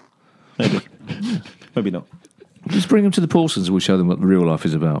 Maybe. Maybe not. Just bring them to the Paulsons and we'll show them what real life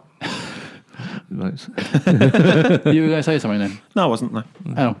is about. You were going to say something then? No, I wasn't. No.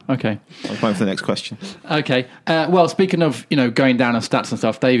 Oh, okay. I was waiting for the next question. Okay. Well, speaking of going down on stats and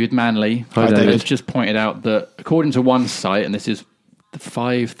stuff, David Manley has just pointed out that according to one site, and this is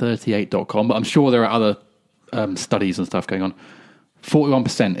 538.com, but I'm sure there are other studies and stuff going on,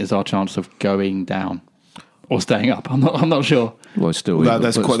 41% is our chance of going down or staying up. I'm not sure. Well, still,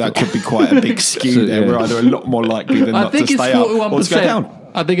 that could be quite a big skew So, there. yeah. We're either a lot more likely than not to stay up or to go down.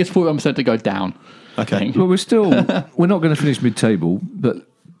 I think it's 41% to go down. Okay. Well, we're not going to finish mid-table, but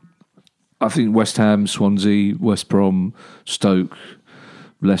I think West Ham, Swansea, West Brom, Stoke,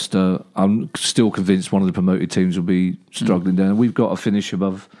 Leicester, I'm still convinced one of the promoted teams will be struggling down. We've got to finish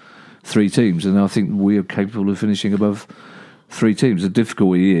above 3 teams, and I think we are capable of finishing above 3 teams. The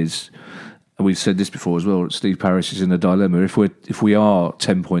difficulty is, and we've said this before as well, Steve Parish is in a dilemma. If we are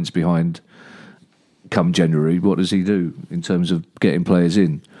 10 points behind come January, what does he do in terms of getting players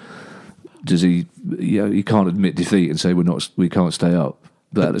in? Does he? He can't admit defeat and say we can't stay up.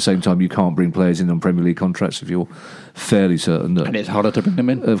 But at the same time, you can't bring players in on Premier League contracts if you're fairly certain that. And it's harder to bring them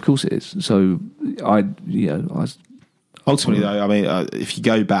in. Of course it is. So Ultimately, though, I mean, if you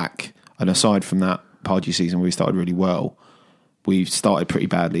go back, and aside from that Pardew season where we started really well, we've started pretty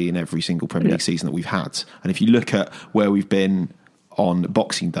badly in every single Premier League season that we've had. And if you look at where we've been on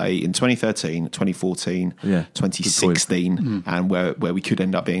Boxing Day in 2013, 2014, 2016, and where we could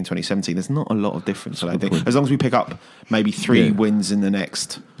end up being in 2017, there's not a lot of difference, I don't think. As long as we pick up maybe 3 wins in the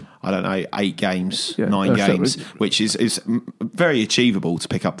next, I don't know, 8 games, 9 games, which is very achievable to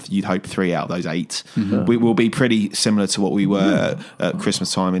pick up, you'd hope, 3 out of those 8. We will be pretty similar to what we were at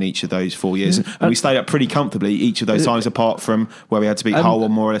Christmas time in each of those 4 years. And we stayed up pretty comfortably each of those times, apart from where we had to beat Hull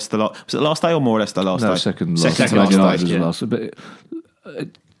on more or less the last... Was it the last day or more or less the last day? Second last day. last. But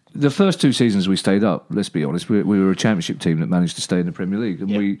the first 2 seasons we stayed up, let's be honest, we were a championship team that managed to stay in the Premier League.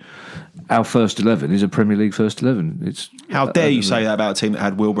 And our first 11 is a Premier League first 11. How dare you say that about a team that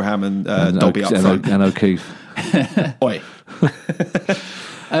had Wilbraham and Dobby up front? And O'Keefe. Oi.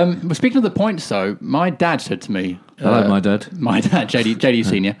 Well, speaking of the points, though, my dad said to me... Hello, my dad. My dad, JD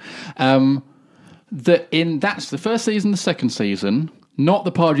Senior, that's the first season, the second season... Not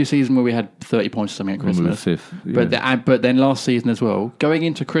the Pardew season where we had 30 points or something at Christmas. We were 5th. But then last season as well, going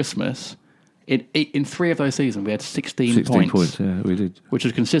into Christmas, in 3 of those seasons, we had 16 points. Yeah, we did. Which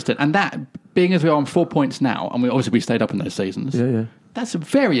was consistent. And that, being as we are on 4 points now, and we stayed up in those seasons, that's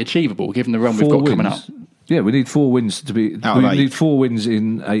very achievable given the run we've got coming up. Yeah, we need 4 wins to be... We need 4 wins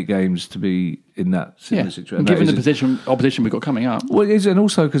in 8 games to be in that similar situation. And given the opposition we've got coming up. Well, it is, and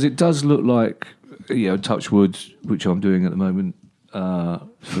also because it does look like, touch wood, which I'm doing at the moment,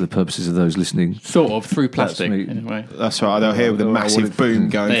 for the purposes of those listening. Sort of, through plastic, anyway. That's right, they'll hear with a massive boom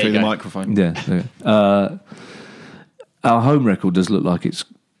going through the microphone. Yeah. Our home record does look like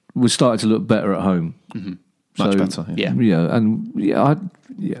we're starting to look better at home. Mm-hmm. Much better.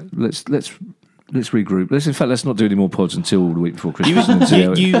 Let's regroup. Let's not do any more pods until the week before Christmas.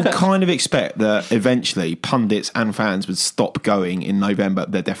 You kind of expect that eventually pundits and fans would stop going in November.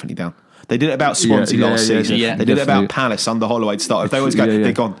 They're definitely down. They did it about Swansea last season. They did it about Palace under Holloway to start. They always go,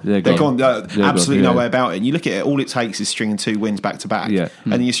 they're gone. They're gone. Absolutely no way about it. And you look at it, all it takes is stringing 2 wins back to back, and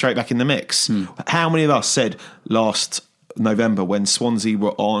then you're straight back in the mix. How many of us said last November when Swansea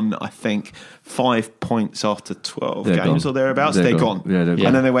were on, I think, 5 points after 12 games or thereabouts, they're gone. Yeah, they're gone.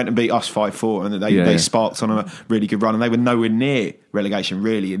 And then they went and beat us 5-4, and they sparked on a really good run, and they were nowhere near relegation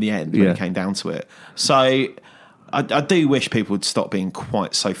really in the end when it came down to it. So I do wish people would stop being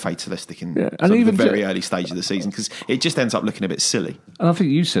quite so fatalistic in the very early stage of the season, because it just ends up looking a bit silly. And I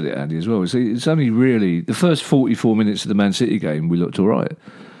think you said it, Andy, as well. It's only really the first 44 minutes of the Man City game we looked all right.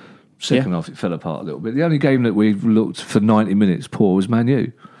 Second half, it fell apart a little bit. The only game that we've looked for 90 minutes poor was Man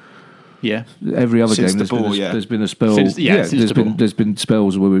U. Yeah. Every other Since game, there's been a spell. There's been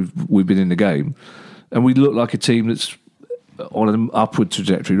spells where we've been in the game, and we look like a team that's on an upward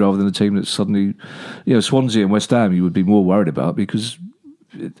trajectory rather than a team that's suddenly, Swansea and West Ham you would be more worried about because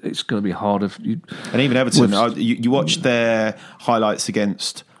it's going to be harder. And even Everton, you watch their highlights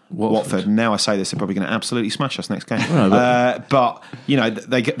against Watford, and now I say this, they're probably going to absolutely smash us next game. But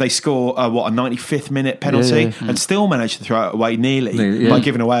they score a 95th minute penalty and still manage to throw it away nearly by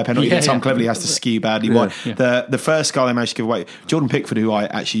giving away a penalty that Tom Cleverley has to skew badly wide. The first goal they managed to give away, Jordan Pickford, who I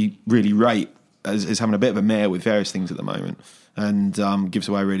actually really rate is having a bit of a mare with various things at the moment, and gives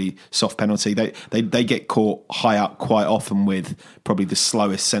away a really soft penalty. They get caught high up quite often with probably the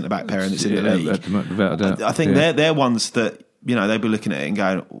slowest centre back pairing that's in the league. Without a doubt. I think they're ones that, you know, they'd be looking at it and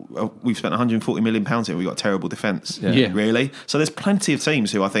going, oh, we've spent £140 million here, we've got terrible defence. Yeah. Really? So there's plenty of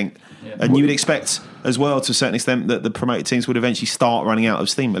teams who I think, and you would expect as well to a certain extent that the promoted teams would eventually start running out of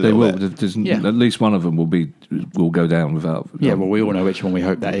steam a They little will. bit. At least one of them will go down without. Yeah, well, we all know which one we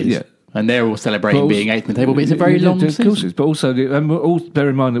hope that is. Yeah. And they're all celebrating being eighth in the table, but it's a very long season. Of course it is. But also, bear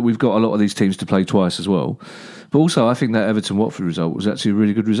in mind that we've got a lot of these teams to play twice as well. But also, I think that Everton-Watford result was actually a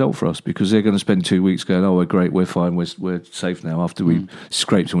really good result for us, because they're going to spend 2 weeks going, oh, we're great, we're fine, we're safe now, after we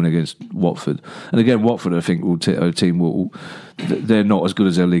scraped a win against Watford. And again, Watford, I think, they're not as good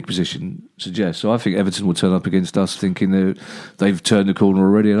as their league position suggests. So I think Everton will turn up against us thinking they've turned the corner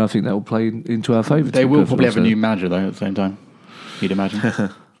already, and I think that will play into our favour. They will probably have a new manager, though, at the same time, you'd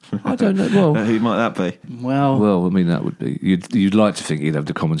imagine. I don't know. Well, Who might that be? Well, I mean, that would be... You'd like to think he'd have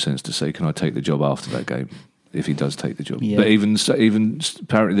the common sense to say, can I take the job after that game, if he does take the job. Yeah. But even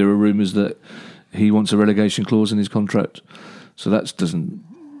apparently there are rumours that he wants a relegation clause in his contract. So that doesn't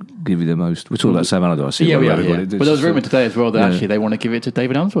give you the most... We're talking about Sam Allardyce. Yeah, we are. Yeah. But there was a rumour today as well that actually they want to give it to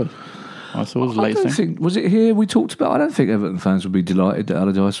David Unsworth. I saw the latest thing. Was it here we talked about? I don't think Everton fans would be delighted that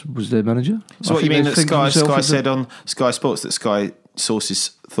Allardyce was their manager. So what you mean that Sky said on Sky Sports that Sky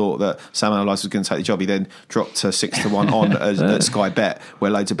sources thought that Sam Allardyce was going to take the job? He then dropped 6-1 on at Sky Bet,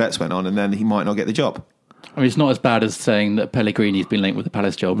 where loads of bets went on, and then he might not get the job. I mean, it's not as bad as saying that Pellegrini's been linked with the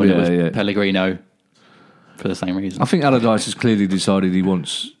Palace job, but it was Pellegrino for the same reason. I think Allardyce has clearly decided he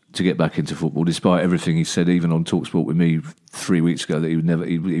wants to get back into football, despite everything he said, even on TalkSport with me 3 weeks ago, that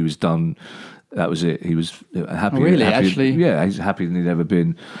he was done. That was it. He was happy. Oh, really? Actually? Yeah, he's happier than he'd ever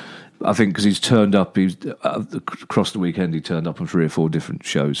been. I think because he's turned up, across the weekend, he turned up on 3 or 4 different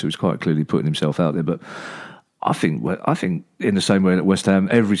shows, so he's quite clearly putting himself out there. But I think in the same way that West Ham,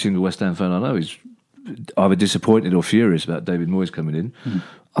 every single West Ham fan I know is either disappointed or furious about David Moyes coming in.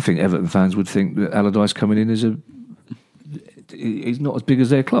 I think Everton fans would think that Allardyce coming in is he's not as big as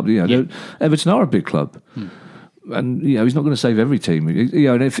their club. You know, Everton are a big club. And he's not going to save every team.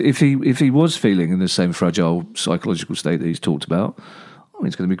 And if he was feeling in the same fragile psychological state that he's talked about,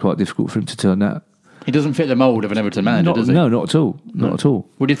 it's going to be quite difficult for him to turn that. He doesn't fit the mould of an Everton manager, does he? No, not at all. Not at all.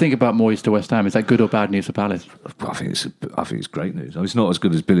 What do you think about Moyes to West Ham? Is that good or bad news for Palace? I think it's great news. I mean, it's not as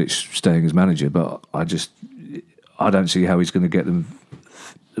good as Bilic staying as manager, but I don't see how he's going to get them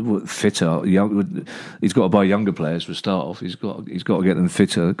fitter. He's got to buy younger players for a start off. He's got to get them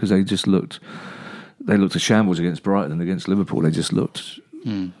fitter, because they looked a shambles against Brighton and against Liverpool. They just looked.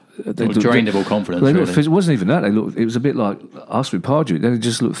 They drained of all confidence. It wasn't even that. It was a bit like us with Pardew. They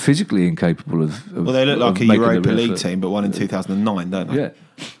just looked physically incapable of. Well, they look like a Europa League team, but one in 2009, don't they? Yeah.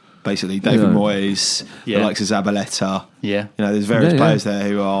 Basically, David Moyes, the likes of Zabaleta. Yeah. There's various players there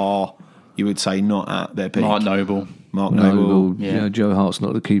who are, you would say, not at their peak. Mark Noble. Yeah. Joe Hart's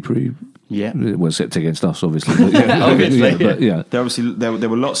not the keeper. Well, except against us, obviously. But, There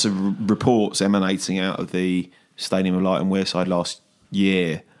were lots of reports emanating out of the Stadium of Light and Wearside last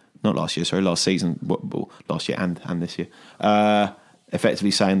season, last year and this year,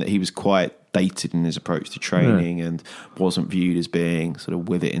 effectively saying that he was quite dated in his approach to training and wasn't viewed as being sort of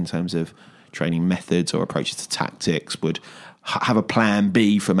with it in terms of training methods or approaches to tactics, would have a plan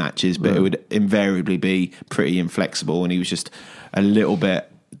B for matches, but it would invariably be pretty inflexible, and he was just a little bit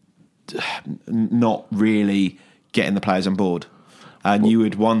not really getting the players on board. And you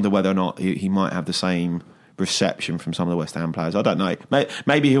would wonder whether or not he might have the same reception from some of the West Ham players. I don't know.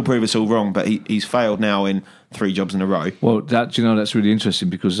 Maybe he'll prove us all wrong, but he's failed now in 3 jobs in a row. Well, that's really interesting,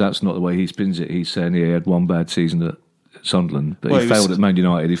 because that's not the way he spins it. He's saying he had one bad season at Sunderland, but he failed at Man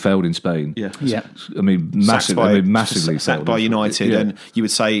United. He failed in Spain. Yeah. I mean, massively sacked by United, and you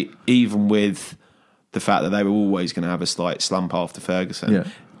would say even with the fact that they were always going to have a slight slump after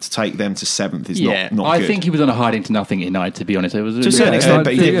Ferguson, to take them to 7th is not good. I think he was on a hiding to nothing at United, to be honest. It was to a certain extent,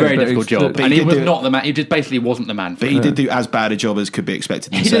 but he did a very difficult job, and he was not the man. He just basically wasn't the man. But he did do as bad a job as could be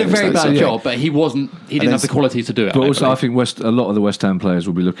expected. He did a very bad job, but he wasn't. He didn't have the qualities to do it. But also, I think a lot of the West Ham players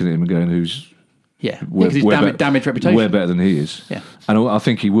will be looking at him and going, "Who's?" Because he's damaged reputation. We're better than he is. Yeah. And I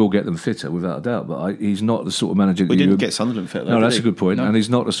think he will get them fitter, without a doubt. But he's not the sort of manager that we didn't get Sunderland fit. No, that's a good point. No. And he's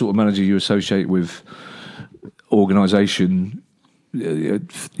not the sort of manager you associate with organisation,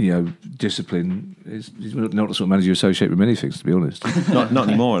 discipline. He's not the sort of manager you associate with many things, to be honest. Not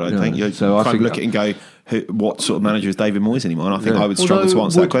anymore, I don't think. So I think look at it and go, what sort of manager is David Moyes anymore? And I think I would struggle to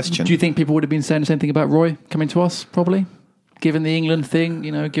answer that question. Do you think people would have been saying the same thing about Roy coming to us, probably? Given the England thing,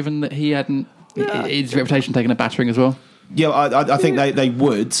 given that he hadn't his reputation taken a battering as well? Yeah, I think they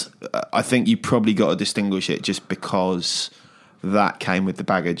would. I think you probably got to distinguish it just because that came with the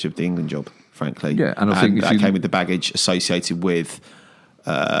baggage of the England job, frankly. Yeah, and I think that came with the baggage associated with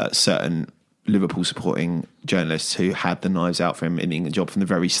certain Liverpool supporting journalists who had the knives out for him in the England job from the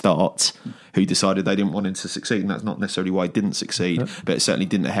very start, who decided they didn't want him to succeed, and that's not necessarily why he didn't succeed, but it certainly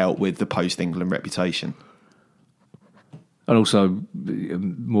didn't help with the post-England reputation. And also,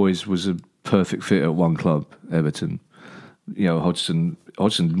 Moyes was a perfect fit at one club, Everton. You know, Hodgson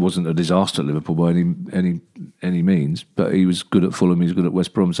wasn't a disaster at Liverpool by any means, but he was good at Fulham, he was good at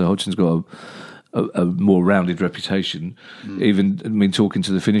West Brom, so Hodgson's got a more rounded reputation. Even, I mean, talking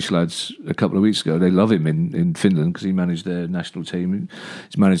to the Finnish lads a couple of weeks ago, they love him in Finland because he managed their national team.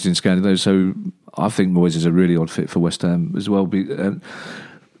 He's managed in Scandinavia, so I think Moyes is a really odd fit for West Ham as well.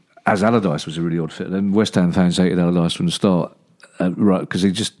 As Allardyce was a really odd fit, and West Ham fans hated Allardyce from the start, right? Because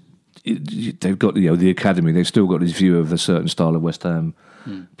they've got the academy. They've still got this view of a certain style of West Ham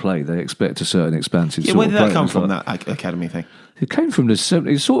play. They expect a certain expansive. Yeah, sort where of did that play. come from? That academy thing. It came from the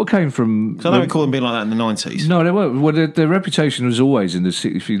 70s. It sort of came from. So I don't recall them being like that in the 90s. No, they weren't. Well, their reputation was always in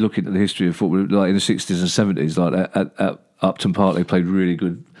the. If you look into the history of football, like in the 60s and 70s, like at Upton Park, they played really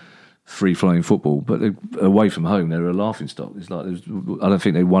good free-flowing football, but away from home, they were a laughing stock. It's like I don't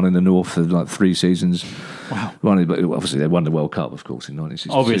think they won in the North for like 3 seasons. Wow! Running, but obviously they won the World Cup, of course, in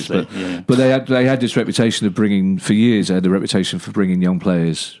 1966. Obviously, but they had this reputation of bringing for years. They had the reputation for bringing young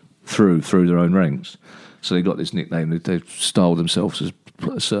players through their own ranks. So they got this nickname. They styled themselves as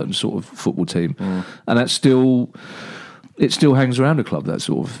a certain sort of football team, and that's still. It still hangs around the club. That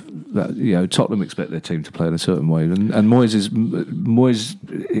sort of, Tottenham expect their team to play in a certain way, and Moyes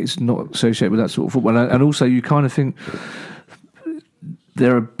is not associated with that sort of football. And also, you kind of think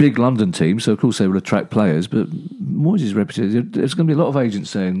they're a big London team, so of course they will attract players. But Moyes' reputation, there's going to be a lot of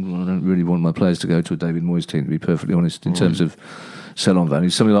agents saying, "Well, I don't really want my players to go to a David Moyes team." To be perfectly honest, in terms of sell-on value,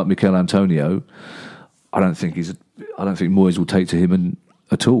 somebody like Mikel Antonio, I don't think Moyes will take to him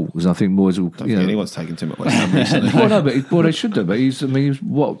at all, because I think Moyes will. I don't think anyone's taken too much West Ham recently. Well, no, but they should do. But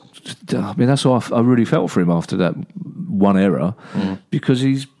that's what I really felt for him after that one era, because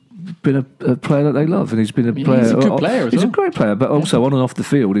he's been a player that they love, and he's been a player. He's a good player as He's well. a great player, but also on and off the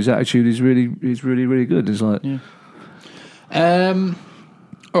field, his attitude is really good. It's like. Yeah.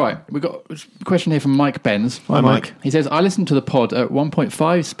 All right, we've got a question here from Mike Benz. Hi, Mike. He says, I listened to the pod at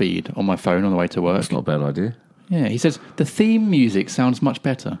 1.5 speed on my phone on the way to work. That's not a bad idea. Yeah, he says, the theme music sounds much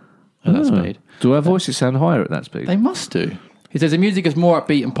better at that speed. Do our voices sound higher at that speed? They must do. He says, the music is more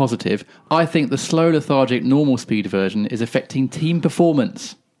upbeat and positive. I think the slow, lethargic, normal speed version is affecting team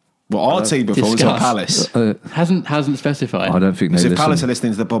performance. Well, our team performance at Discuss. Palace. Hasn't specified. I don't think they So if listen. Palace are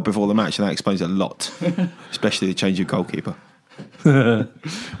listening to the pod before the match, and that explains a lot, especially the change of goalkeeper.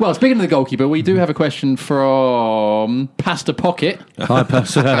 Well, speaking of the goalkeeper, we do have a question from Pasta Pocket. Hi,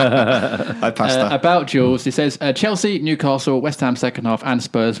 Pastor. I passed that. About Jules. He says, Chelsea, Newcastle, West Ham second half and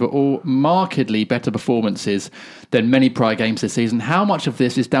Spurs were all markedly better performances than many prior games this season. How much of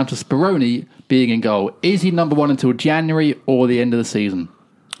this is down to Speroni being in goal? Is he number one until January or the end of the season?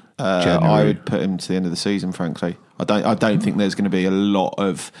 I would put him to the end of the season, frankly. I don't think there's going to be a lot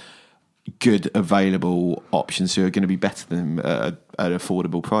of good available options who are going to be better than him at an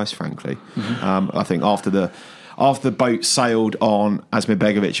affordable price, frankly. I think after the boat sailed on Asmir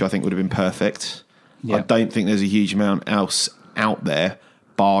Begovic, I think would have been perfect. Yeah. I don't think there's a huge amount else out there,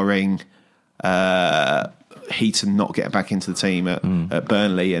 barring Heaton not getting back into the team at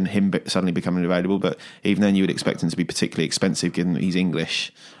Burnley and him suddenly becoming available. But even then, you would expect him to be particularly expensive, given that he's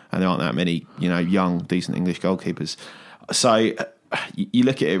English and there aren't that many, young, decent English goalkeepers. So you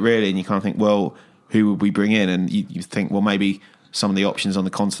look at it really, and you kind of think, well, who would we bring in? And you think, well, maybe some of the options on the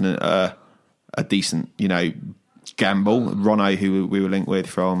continent are a decent, gamble. Rono, who we were linked with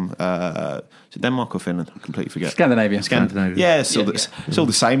from is it Denmark or Finland? I completely forget. Scandinavia. Yeah, it's all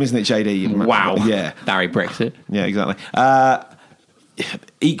the same, isn't it, JD? Wow. Yeah. Barry Brexit. Yeah, exactly.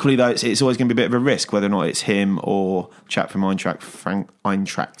 Equally, though, it's always going to be a bit of a risk, whether or not it's him or chap from Eintracht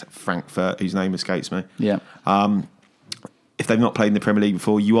Frankfurt, whose name escapes me. Yeah. If they've not played in the Premier League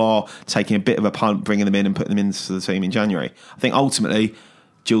before, you are taking a bit of a punt, bringing them in and putting them into the team in January. I think ultimately,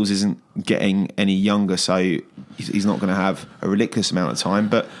 Jules isn't getting any younger, so he's not going to have a ridiculous amount of time.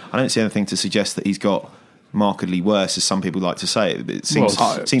 But I don't see anything to suggest that he's got markedly worse, as some people like to say. It seems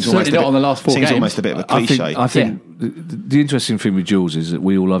almost not on the last 4 games. almost a bit of a cliche. I think the interesting thing with Jules is that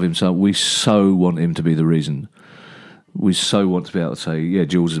we all love him so. We so want him to be the reason. We so want to be able to say, yeah,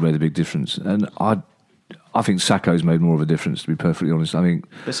 Jules has made a big difference. And I think Sacco's made more of a difference, to be perfectly honest. I think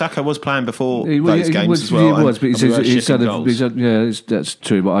but Sacco was playing before those games as well. He was, but that's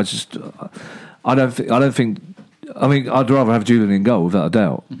true. But I don't think I mean, I'd rather have Julian in goal without a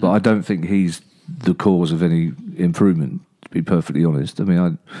doubt, but I don't think he's the cause of any improvement. To be perfectly honest, I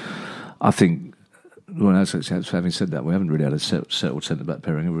mean, I think. Well, having said that, we haven't really had a settled centre back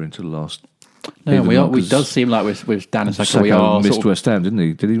pairing ever until the last. No, we does seem like with Dan and Saka, we are missed West Ham, didn't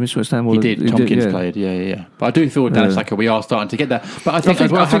he? Did he miss West Ham? He did. Tompkins played, yeah. But I do feel with Dan and Saka, we are starting to get there. But I think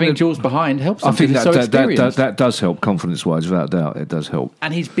as well, having Jules behind helps him. I think that that does help confidence-wise, without doubt. It does help.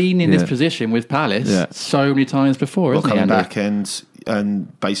 And he's been in this position with Palace so many times before, isn't he? Coming back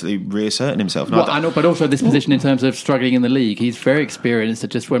and basically reasserting himself. No, I know, but also this position in terms of struggling in the league, he's very experienced. At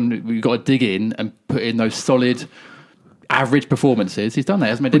just when we've got to dig in and put in those solid, average performances, he's done that.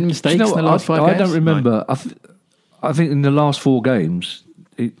 Hasn't made any mistakes in the last 5 games. I don't remember. No. I think in the last 4 games,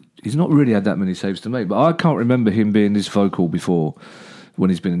 he's not really had that many saves to make. But I can't remember him being this vocal before when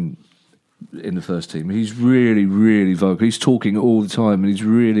he's been in the first team. He's really, really vocal. He's talking all the time, and he's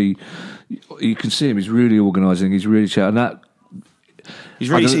really. You can see him. He's really organising. He's really shouting that. He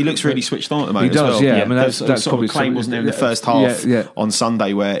looks really switched on at the moment. He does, as well. yeah. I mean, that's sort probably of a claim, wasn't it, in the first half on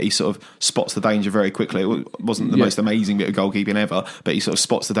Sunday, where he sort of spots the danger very quickly. It wasn't the most amazing bit of goalkeeping ever, but he sort of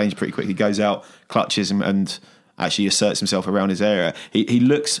spots the danger pretty quickly. Goes out, clutches him, and actually asserts himself around his area. He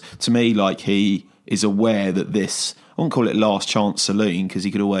looks to me like he is aware that this. I wouldn't call it last chance saloon because he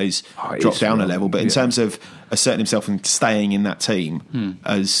could always drop down a level, but in terms of asserting himself and staying in that team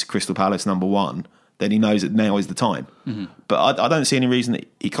as Crystal Palace number 1. Then he knows that now is the time. Mm-hmm. But I don't see any reason that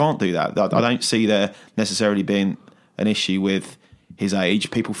he can't do that. I don't see there necessarily being an issue with his age.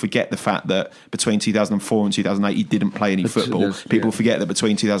 People forget the fact that between 2004 and 2008 he didn't play any football. People forget that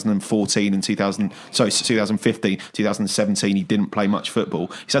between 2014 and 2015, 2017 he didn't play much football.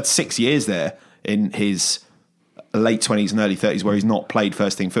 He's had 6 years there in his late 20s and early 30s where he's not played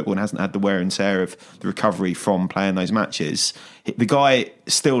first team football and hasn't had the wear and tear of the recovery from playing those matches. The guy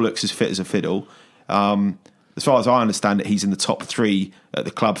still looks as fit as a fiddle. As far as I understand it, he's in the top 3 at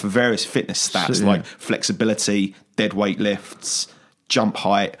the club for various fitness stats like flexibility, dead weight lifts, jump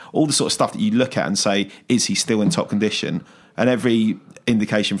height, all the sort of stuff that you look at and say, is he still in top condition? And every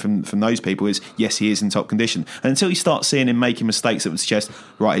indication from those people is, yes, he is in top condition. And until you start seeing him making mistakes that would suggest,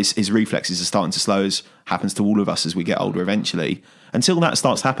 right, his reflexes are starting to slow, as happens to all of us as we get older eventually. Until that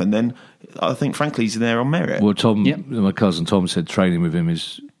starts to happen, then I think, frankly, he's there on merit. Well, my cousin Tom said training with him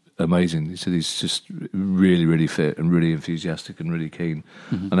is amazing. He said he's just really, really fit and really enthusiastic and really keen.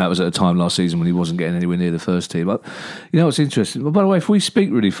 Mm-hmm. And that was at a time last season when he wasn't getting anywhere near the first team. But you know what's interesting? Well, by the way, if we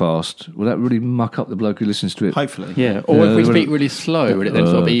speak really fast, will that really muck up the bloke who listens to it? Hopefully. Yeah. Or if we speak really slow, will it then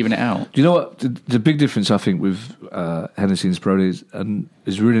sort of even it out? Do you know what? The big difference, I think, with Hennessy and Speroni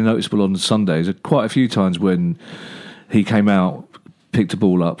is really noticeable on Sundays. Quite a few times when he came out, picked the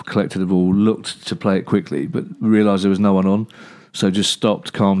ball up, collected the ball, looked to play it quickly, but realised there was no one on. So just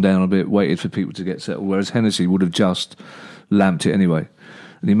stopped, calmed down a bit, waited for people to get settled, whereas Hennessy would have just lamped it anyway.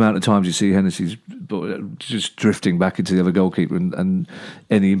 And the amount of times you see Hennessy's just drifting back into the other goalkeeper and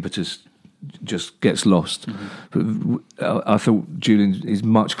any impetus just gets lost. Mm-hmm. But I thought Julian is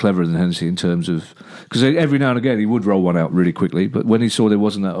much cleverer than Hennessy in terms of... Because every now and again he would roll one out really quickly, but when he saw there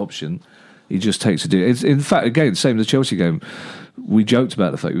wasn't that option, he just takes a deal. It's, in fact, again, same as the Chelsea game. We joked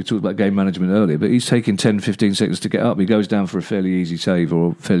about the fact, we talked about game management earlier, but he's taking 10, 15 seconds to get up. He goes down for a fairly easy save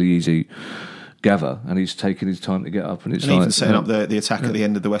or a fairly easy gather, and he's taking his time to get up. And it's like, even setting up the attack at the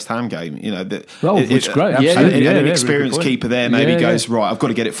end of the West Ham game, you know. It's great, absolutely. An experienced keeper there maybe goes, right, I've got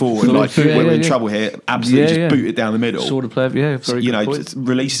to get it forward. We're in trouble here. Absolutely, just boot it down the middle. Sort of player, very good point. Just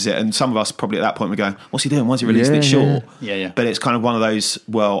releases it, and some of us probably at that point were going, what's he doing? Why's he releasing it short? Yeah. But it's kind of one of those,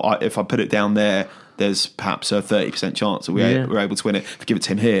 well, if I put it down there, there's perhaps a 30% chance that we're able to win it. If we give it to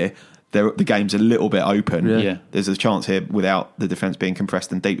him here, the game's a little bit open. Yeah. There's a chance here without the defence being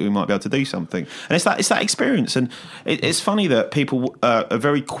compressed and deep that we might be able to do something. And it's that experience. And it's funny that people are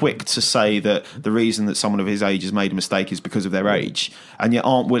very quick to say that the reason that someone of his age has made a mistake is because of their age, and yet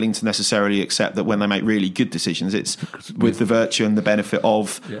aren't willing to necessarily accept that when they make really good decisions, it's with the virtue and the benefit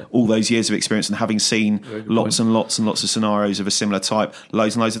of all those years of experience and having seen lots and lots and lots of scenarios of a similar type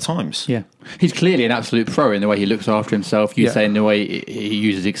loads and loads of times. Yeah. He's clearly an absolute pro in the way he looks after himself. You say in the way he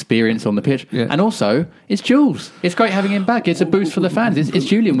uses experience on the pitch, and also it's Jules. It's great having him back. It's a boost for the fans. It's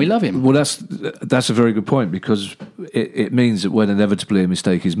Julian. We love him. Well, that's a very good point, because it means that when inevitably a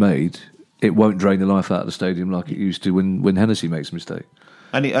mistake is made, it won't drain the life out of the stadium like it used to when Hennessy makes a mistake.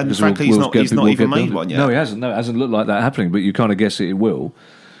 And frankly, he's not even made one yet. No, he hasn't. No, it hasn't looked like that happening. But you kind of guess it will.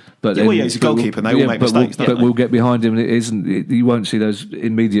 But he's a goalkeeper, and they all make mistakes. But we'll get behind him, and it isn't. You won't see those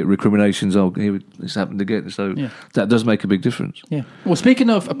immediate recriminations. Oh, it's happened again. So that does make a big difference. Yeah. Well,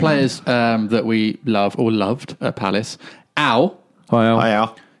 speaking of players that we love or loved at Palace, Al. Hi, Al. Hi,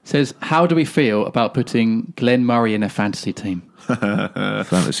 Al. says, how do we feel about putting Glenn Murray in a fantasy team?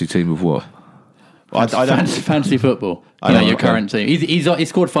 Fantasy team of what? I don't. Fantasy football. Your current team. He's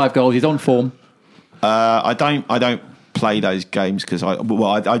scored 5 goals. He's on form. I don't play those games because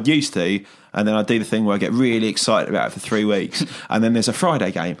I used to, and then I do the thing where I get really excited about it for 3 weeks, and then there's a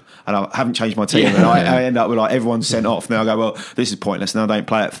Friday game, and I haven't changed my team, and I end up with like everyone's sent off. And then I go, well, this is pointless, and I don't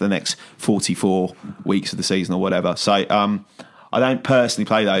play it for the next 44 weeks of the season or whatever. So I don't personally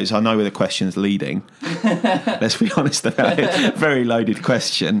play those. I know where the question's leading. Let's be honest about it. Very loaded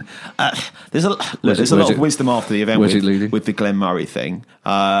question. There's a lot of wisdom after the event with the Glenn Murray thing.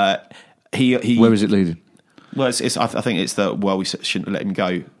 Where is it leading? Well, I think it's the we shouldn't let him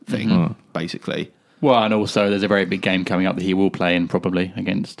go thing, basically. Well, and also there's a very big game coming up that he will play in probably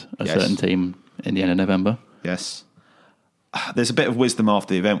against a certain team in the end of November. Yes. There's a bit of wisdom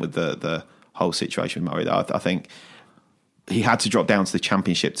after the event with the whole situation with Murray. I think he had to drop down to the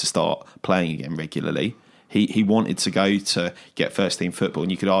Championship to start playing again regularly. He wanted to go to get first team football,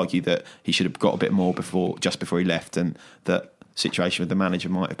 and you could argue that he should have got a bit more just before he left, and that situation with the manager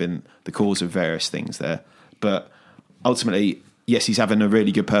might have been the cause of various things there. But ultimately, yes, he's having a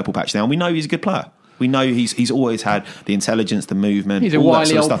really good purple patch now, and we know he's a good player. We know he's always had the intelligence, the movement, he's a all wily that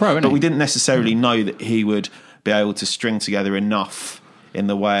sort of old stuff. pro, isn't but he? we didn't necessarily know that he would be able to string together enough in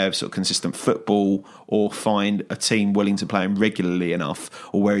the way of sort of consistent football, or find a team willing to play him regularly enough,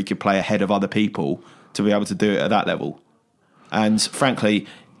 or where he could play ahead of other people to be able to do it at that level. And frankly,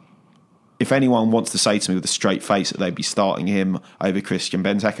 if anyone wants to say to me with a straight face that they'd be starting him over Christian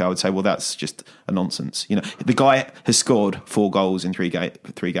Benteke, I would say, well, that's just a nonsense. You know, the guy has scored 4 goals in 3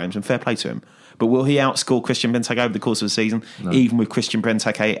 games, and fair play to him. But will he outscore Christian Benteke over the course of the season, even with Christian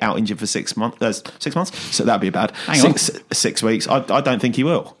Benteke out injured for 6 months? 6 months? So that'd be bad. 6 weeks. I don't think he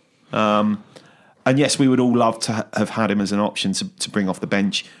will. And yes, we would all love to have had him as an option to bring off the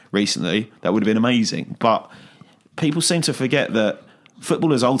bench recently. That would have been amazing. But people seem to forget that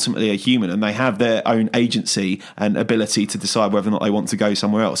footballers ultimately are human, and they have their own agency and ability to decide whether or not they want to go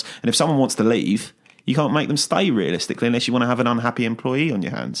somewhere else. And if someone wants to leave, you can't make them stay realistically, unless you want to have an unhappy employee on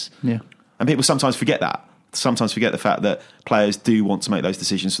your hands. Yeah. And people sometimes forget that. Sometimes forget the fact that players do want to make those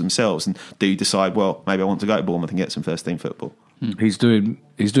decisions for themselves, and do decide, well, maybe I want to go to Bournemouth and get some first team football. He's doing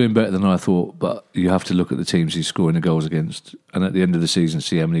better than I thought, but you have to look at the teams he's scoring the goals against, and at the end of the season,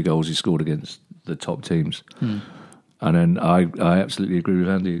 see how many goals he scored against the top teams. And then I absolutely agree with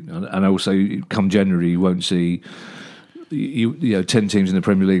Andy. And also, come January, you won't see 10 teams in the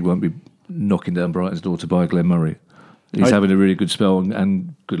Premier League won't be knocking down Brighton's door to buy Glenn Murray. He's having a really good spell,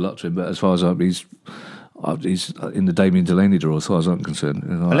 and good luck to him. But as far as he's in the Damien Delaney draw, as far as I'm concerned.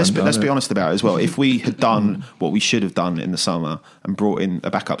 Let's be honest about it as well. If we had done what we should have done in the summer and brought in a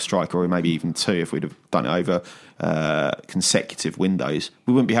backup striker, or maybe even 2, if we'd have done it over consecutive windows,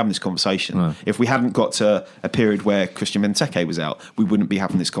 we wouldn't be having this conversation. No. If we hadn't got to a period where Christian Benteke was out, we wouldn't be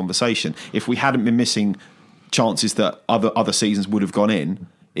having this conversation. If we hadn't been missing chances that other seasons would have gone in,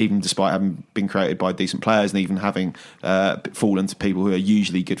 even despite having been created by decent players, and even having fallen to people who are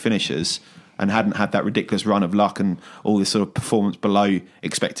usually good finishers, and hadn't had that ridiculous run of luck and all this sort of performance below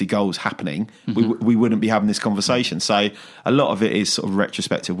expected goals happening, we wouldn't be having this conversation. So a lot of it is sort of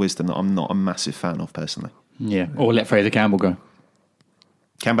retrospective wisdom that I'm not a massive fan of personally. Yeah, or let Fraser Campbell go.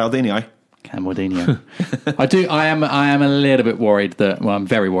 Cambaldinho. I am a little bit worried that, well, I'm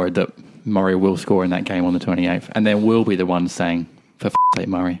very worried that Murray will score in that game on the 28th, and there will be the one saying, for sake,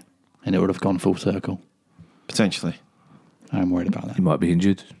 Murray, and it would have gone full circle. Potentially. I'm worried about that. He might be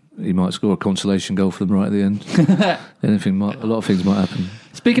injured. He might score a consolation goal for them right at the end. A lot of things might happen.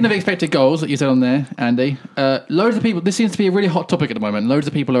 Speaking of expected goals that you said on there, Andy, loads of people, this seems to be a really hot topic at the moment. Loads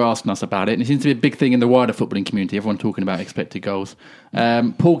of people are asking us about it, and it seems to be a big thing in the wider footballing community. Everyone talking about expected goals.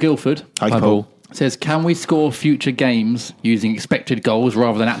 Paul Guilford. Hi, Paul. Says, can we score future games using expected goals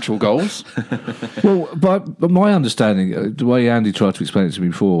rather than actual goals? Well, but my understanding, the way Andy tried to explain it to me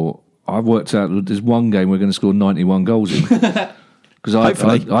before, I've worked out there's one game we're going to score 91 goals in. Because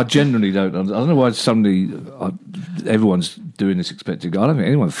I generally don't. I don't know why everyone's doing this expected goal. I don't think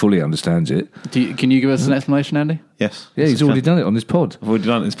anyone fully understands it. Can you give us an explanation, Andy? Yes. Yeah, he's already done it on this pod. I've already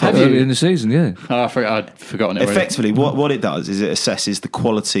done it on this pod. Earlier in the season, yeah. Oh, I'd forgotten it already. Effectively, what it does is it assesses the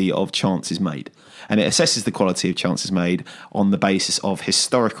quality of chances made. And it assesses the quality of chances made on the basis of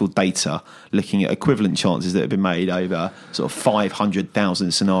historical data, looking at equivalent chances that have been made over sort of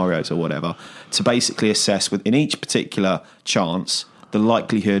 500,000 scenarios or whatever, to basically assess within each particular chance the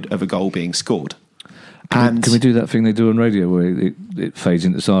likelihood of a goal being scored. Can we do that thing they do on radio where it fades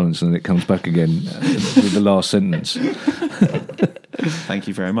into silence and then it comes back again with the last sentence? Thank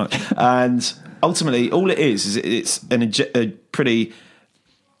you very much. And ultimately, all it is it's a pretty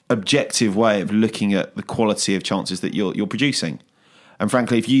objective way of looking at the quality of chances that you're producing. And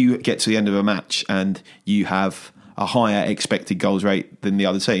frankly, if you get to the end of a match and you have a higher expected goals rate than the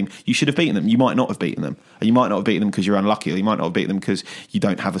other team, you should have beaten them. You might not have beaten them. And you might not have beaten them because you're unlucky, or you might not have beaten them because you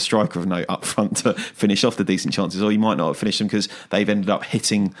don't have a striker of note up front to finish off the decent chances, or you might not have finished them because they've ended up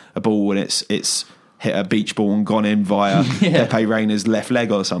hitting a ball and it's hit a beach ball and gone in via Pepe Reina's left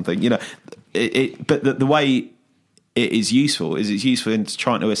leg or something. You know, but the way it is useful is it's useful in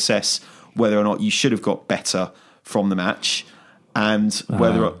trying to assess whether or not you should have got better from the match, and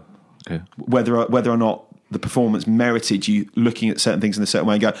whether or not the performance merited you looking at certain things in a certain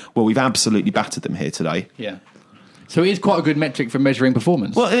way and go, well, we've absolutely battered them here today. Yeah. So it is quite a good metric for measuring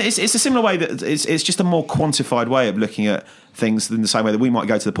performance. Well, it's a similar way that it's just a more quantified way of looking at things in the same way that we might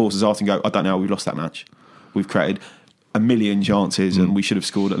go to the Porters after and go, I don't know, we've lost that match. We've created a million chances and we should have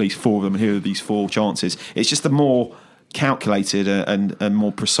scored at least 4 of them, and here are these 4 chances. It's just a more calculated and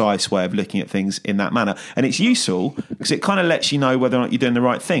more precise way of looking at things in that manner, and it's useful because it kind of lets you know whether or not you're doing the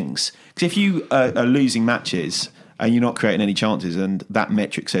right things. Because if you are losing matches and you're not creating any chances, and that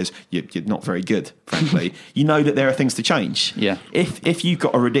metric says you're not very good, frankly, you know that there are things to change. Yeah. If you've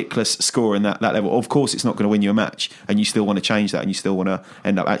got a ridiculous score in that level, of course it's not going to win you a match, and you still want to change that, and you still want to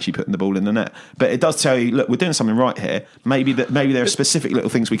end up actually putting the ball in the net. But it does tell you, look, we're doing something right here. Maybe there are specific little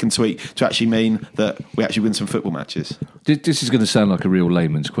things we can tweak to actually mean that we actually win some football matches. This is going to sound like a real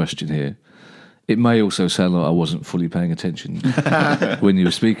layman's question here. It may also sound like I wasn't fully paying attention when you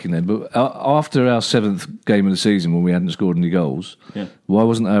were speaking then. But after our 7th game of the season, when we hadn't scored any goals, why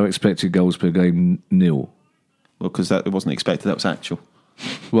wasn't our expected goals per game 0? Well, because it wasn't expected, that was actual.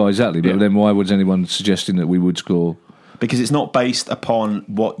 Well, exactly. But then why was anyone suggesting that we would score? Because it's not based upon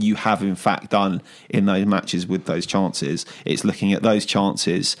what you have in fact done in those matches with those chances. It's looking at those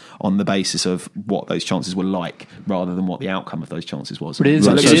chances on the basis of what those chances were like, rather than what the outcome of those chances was. But it is,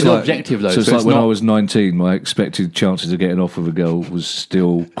 it is objective, though. So it's like when I was 19, my expected chances of getting off with a goal was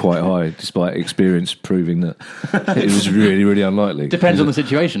still quite high, despite experience proving that it was really, really unlikely. Depends on the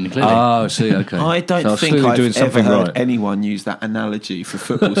situation, clearly. Oh, I see, okay. I don't think I've ever heard anyone use that analogy for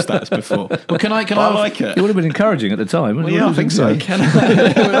football stats before. Well, can I like it. It would have been encouraging at the time. Well, yeah, I think so. Can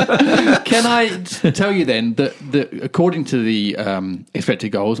I tell you then that according to the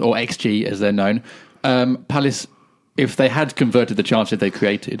expected goals, or XG as they're known, Palace, if they had converted the chances they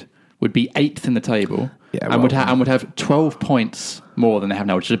created, would be 8th in the table, and would have 12 points more than they have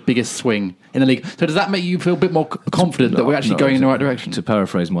now, which is the biggest swing in the league. So does that make you feel a bit more confident that we're actually going in the right direction? To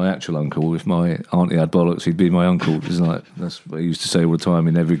paraphrase my actual uncle, if my auntie had bollocks, he'd be my uncle. That's what he used to say all the time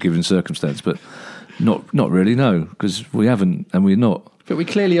in every given circumstance. But not really, no, because we haven't, and we're not. But we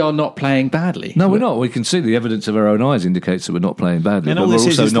clearly are not playing badly. No, we're not. We can see the evidence of our own eyes indicates that we're not playing badly. And but all we're this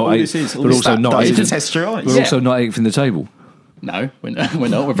also is not all this is. All this stat does is test your eyes. We're also not 8th in the table. No, we're not.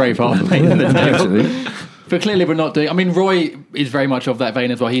 We're very far from 8th in the table. But clearly we're not doing... I mean, Roy is very much of that vein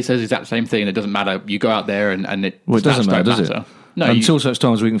as well. He says the exact same thing. It doesn't matter. You go out there and it... Well, it doesn't matter, does it? No, until such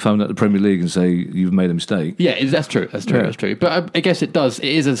times we can phone at the Premier League and say you've made a mistake. Yeah, that's true. That's true. But I guess it does. It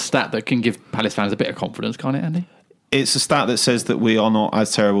is a stat that can give Palace fans a bit of confidence, can't it, Andy? It's a stat that says that we are not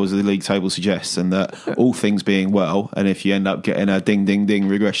as terrible as the league table suggests, and that all things being well, and if you end up getting a ding, ding, ding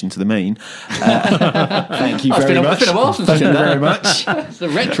regression to the mean, thank you very much. It's been a while since Thank you very much. It's a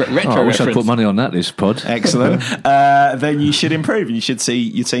retro I wish reference. I'd put money on that this pod. Excellent. Then you should improve, and you should see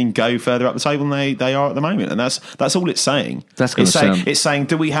your team go further up the table than they are at the moment, and that's all it's saying. It's saying,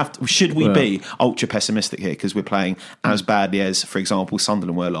 should we be ultra pessimistic here because we're playing as badly as, for example,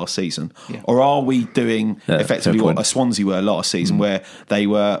 Sunderland were last season, or are we doing effectively what Swansea were last season, where they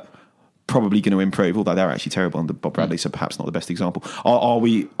were probably going to improve, although they're actually terrible under Bob Bradley, so perhaps not the best example. Are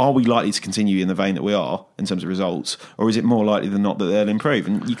we likely to continue in the vein that we are in terms of results, or is it more likely than not that they'll improve?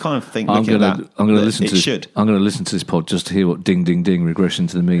 And you kind of think I'm going to listen to this pod just to hear what ding ding ding regression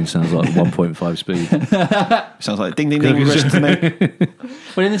to the mean sounds like at 1.5 speed. Sounds like ding ding ding regression to the mean.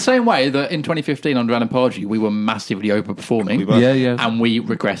 Well, in the same way that in 2015 under Alan Pardew we were massively overperforming, and we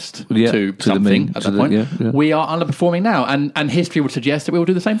regressed to something at that point. We are underperforming now, and history would suggest that we will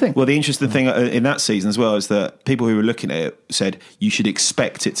do the same thing. Well, the interesting thing in that season as well is that people who were looking at it said you should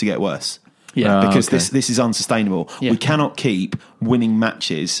expect it to get worse. Because this is unsustainable. We cannot keep winning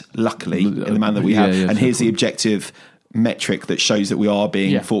matches, luckily, in the manner that we have. And here's the objective metric that shows that we are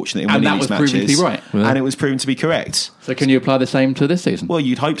being fortunate in winning these matches. And that was proven to be right. And it was proven to be correct. So can you apply the same to this season? Well,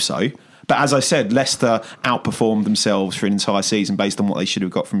 you'd hope so. But as I said, Leicester outperformed themselves for an entire season based on what they should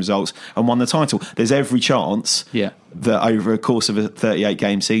have got from results and won the title. There's every chance that over a course of a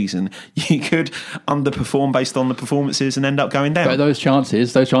 38-game season, you could underperform based on the performances and end up going down. But those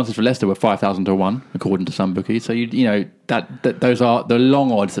chances for Leicester were 5,000 to 1, according to some bookies. So you know that those are the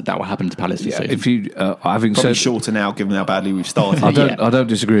long odds that will happen to Palace this season. If you, having probably said, shorter now, given how badly we've started. I don't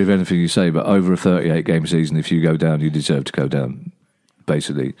disagree with anything you say, but over a 38-game season, if you go down, you deserve to go down.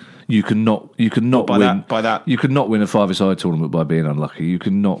 Basically, you cannot win. You could not win a five-a-side tournament by being unlucky. You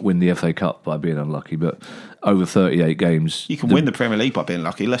cannot win the FA Cup by being unlucky. But over 38 games, you can win the Premier League by being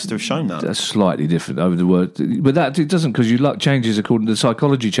lucky. Leicester have shown that. That's slightly different over the word, but that it doesn't, because your luck changes according to the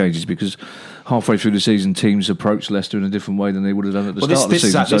psychology changes, because halfway through the season, teams approach Leicester in a different way than they would have done at the start of the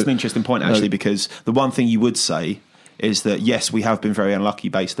season. This is an interesting point, actually, because the one thing you would say is that, yes, we have been very unlucky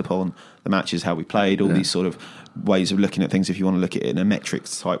based upon the matches, how we played, all these sort of ways of looking at things, if you want to look at it in a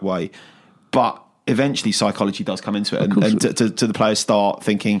metrics type way. But eventually psychology does come into it, and to the players start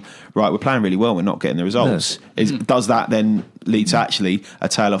thinking, right, we're playing really well, we're not getting the results. Does that then lead to actually a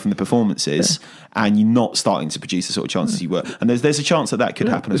tail off in the performances, and you're not starting to produce the sort of chances you were? And there's a chance that could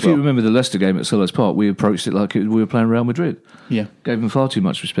happen as well. If you remember the Leicester game at Selhurst Park, we approached it like we were playing Real Madrid. Yeah. Gave them far too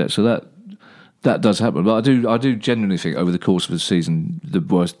much respect, so that does happen. But I do genuinely think over the course of the season, the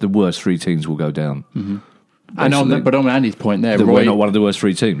worst three teams will go down. Mm-hmm. And on Andy's point there, Roy, we're not one of the worst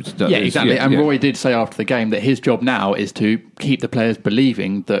three teams. Exactly. Roy did say after the game that his job now is to keep the players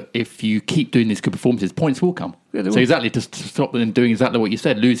believing that if you keep doing these good performances, points will come. Yeah, so exactly, to stop them doing exactly what you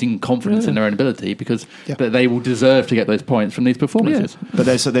said, losing confidence in their own ability, because they will deserve to get those points from these performances. Yeah.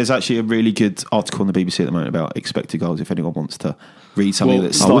 But there's actually a really good article on the BBC at the moment about expected goals, if anyone wants to read something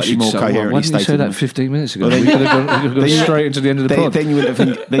that's slightly more coherently why didn't you say that 15 minutes ago? We could have gone straight into the end of the pod. Then you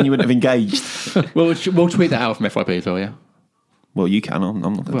wouldn't have engaged. We'll tweet that out from FYP as well, yeah? Well, you can. I'm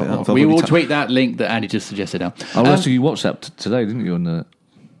not going to do that. We will tweet that link that Andy just suggested out. You WhatsApped today, didn't you?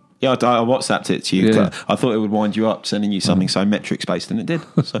 Yeah, I WhatsApped it to you. Yeah. I thought it would wind you up, sending you something so metrics based, and it did.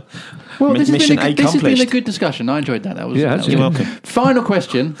 So, this has been a good discussion. I enjoyed that. You're welcome. Final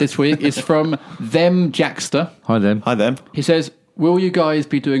question this week is from Them Jackster. Hi them. He says, "Will you guys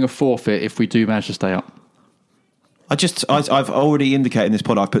be doing a forfeit if we do manage to stay up?" I've already indicated in this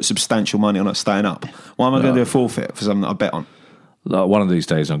pod I've put substantial money on us staying up. Why am I going to do a forfeit for something that I bet on? Like, one of these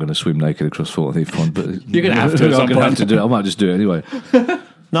days I'm going to swim naked across Fort Heath Pond, but you're going to have to. I'm going to have to do it. I might just do it anyway.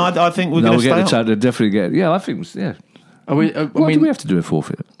 No, I think we're going to stay up. Definitely get. Yeah, I think. Yeah. Why do we have to do a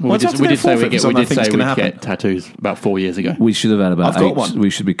forfeit? We did say we'd get tattoos about 4 years ago. We should have had about 8. One. We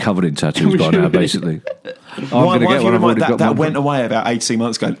should be covered in tattoos by now, basically. Why that went away about 18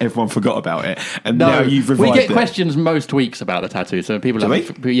 months ago and everyone forgot about it, and now you've revived it. We get questions most weeks about the tattoos, so people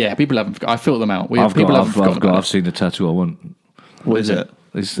haven't. I fill them out. I've seen the tattoo I want. What is it?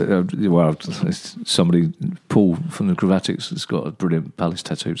 It's somebody, Paul from the Cravatics, has got a brilliant Palace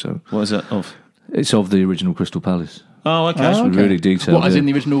tattoo. So what is it of? It's of the original Crystal Palace. Oh, okay. Really detailed. What, as in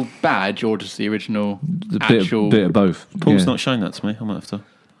the original badge, or just the original actual? Bit of both. Paul's not shown that to me. I might have to.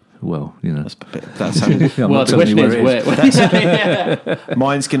 Well, you know. That's how the question is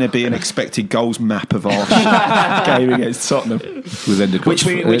mine's going to be an expected goals map of our game against Tottenham. With Endicott's,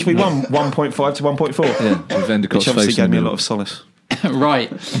 which we won 1.5 to 1.4. Yeah, with Endicott's, which obviously gave me a lot of solace. Right.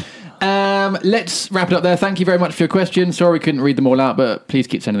 Let's wrap it up there. Thank you very much for your questions. Sorry we couldn't read them all out, but please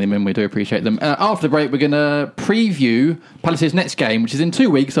keep sending them in. We do appreciate them. After the break, we're going to preview Palace's next game, which is in 2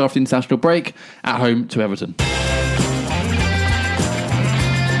 weeks after the international break, at home to Everton.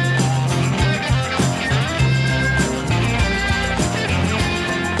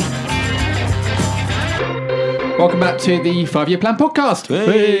 Welcome back to the 5-Year Plan Podcast.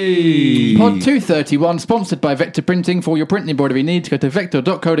 Hey. Pod 231, sponsored by Vector Printing. For all your printing embroidery needs, go to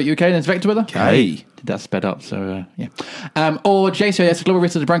vector.co.uk, and there's Vector with her. Okay. Did that sped up, so yeah. Or JCIS, Global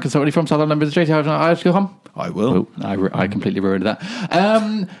Research Brand Consultancy from South London. JCIS.com. I will. I completely ruined that.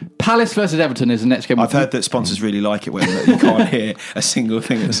 Palace versus Everton is the next game. I've heard that sponsors really like it when you can't hear a single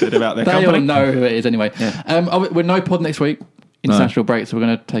thing that's said about their company. They all know who it is anyway. Yeah. We're no pod next week. International break, so we're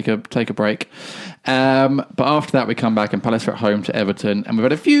going to take a break. But after that, we come back and Palace are at home to Everton, and we've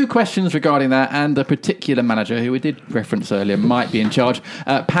had a few questions regarding that, and a particular manager who we did reference earlier might be in charge.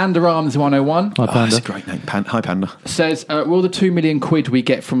 Panda Arms 101. Hi, Panda. That's a great name. Hi, Panda. Says, will the £2 million we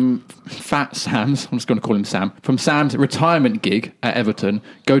get from Fat Sam's, I'm just going to call him Sam, from Sam's retirement gig at Everton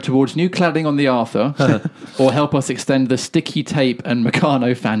go towards new cladding on the Arthur, or help us extend the sticky tape and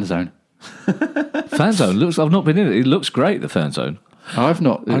Meccano fan zone? Fan zone looks. I've not been in it. It looks great. The fan zone. I've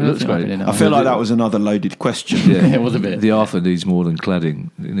not. It looks great. I feel like that was another loaded question. Yeah, it was a bit. The Arthur needs more than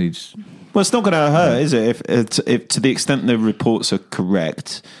cladding. It needs Well, it's not going to hurt, is it? If to the extent the reports are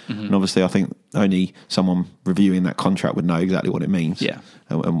correct, and obviously I think only someone reviewing that contract would know exactly what it means,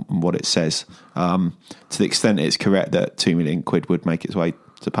 and what it says. To the extent it's correct that £2 million would make its way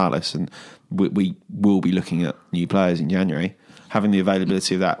to Palace, and we will be looking at new players in January. Having the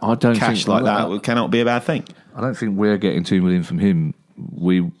availability of that cash like that cannot be a bad thing. I don't think we're getting $2 million from him.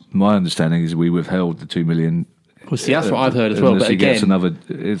 My understanding is we withheld the $2 million. Well, see, that's what I've heard as well. But he again, gets another,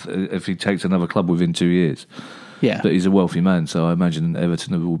 if he takes another club within 2 years. Yeah, but he's a wealthy man, so I imagine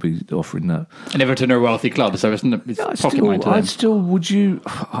Everton will be offering that. And Everton are a wealthy club, so it's pocket money to them.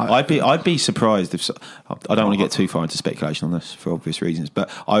 I'd be surprised if I don't want to get too far into speculation on this for obvious reasons, but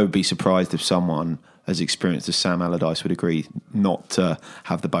I would be surprised if someone as experienced as Sam Allardyce would agree not to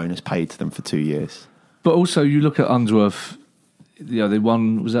have the bonus paid to them for 2 years. But also, you look at Unsworth. Yeah, they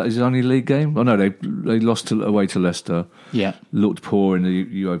won. Was that his only league game? Oh no, they lost away to Leicester. Yeah, looked poor in the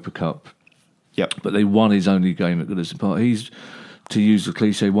Europa Cup. Yep, but they won his only game at Goodison Park. He's, to use the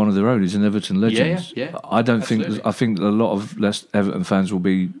cliche, one of their own. He's an Everton legend. Yeah. I don't think. I think a lot of Everton fans will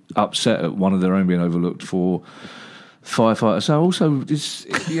be upset at one of their own being overlooked for firefighter. So also,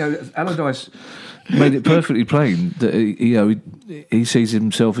 Allardyce made it perfectly plain that he sees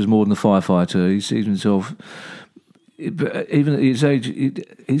himself as more than a firefighter. He sees himself. But even at his age,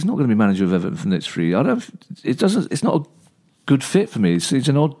 he's not going to be manager of Everton for the next 3 years. It's not a good fit for me. It's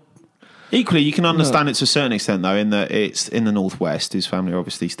an odd. Equally, you can understand it to a certain extent, though, in that it's in the northwest. His family are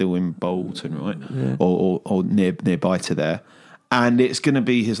obviously still in Bolton, right, or nearby to there, and it's going to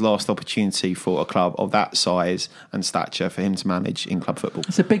be his last opportunity for a club of that size and stature for him to manage in club football.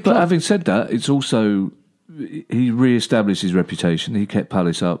 It's a big club. But having said that, it's also he re-established his reputation. He kept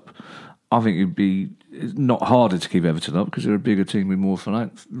Palace up. I think it'd be not harder to keep Everton up because they're a bigger team with more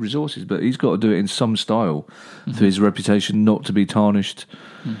resources, but he's got to do it in some style for his reputation not to be tarnished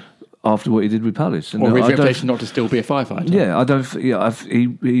after what he did with Palace. And or his reputation not to still be a firefighter. Yeah,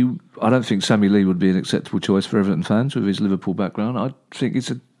 I don't think Sammy Lee would be an acceptable choice for Everton fans with his Liverpool background. I think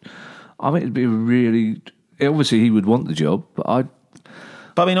it'd be a really. Obviously, he would want the job, but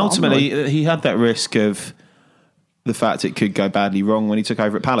I mean, ultimately, he had that risk of the fact it could go badly wrong when he took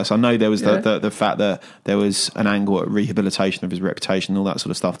over at Palace. I know there was the fact that there was an angle at rehabilitation of his reputation and all that sort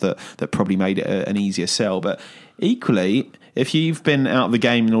of stuff that probably made it an easier sell. But equally, if you've been out of the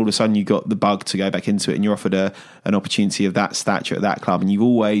game and all of a sudden you got the bug to go back into it and you're offered an opportunity of that stature at that club, and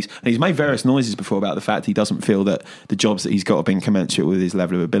he's made various noises before about the fact he doesn't feel that the jobs that he's got have been commensurate with his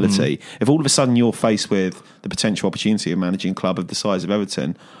level of ability. If all of a sudden you're faced with the potential opportunity of managing a club of the size of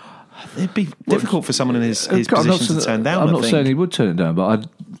Everton, it'd be difficult for someone in his position to turn down. I'm not saying he would turn it down, but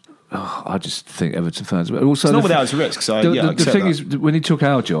I just think Everton fans. But also, it's not without its risks. The thing is, when he took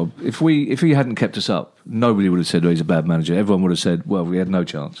our job, if he hadn't kept us up, nobody would have said, he's a bad manager. Everyone would have said, well, we had no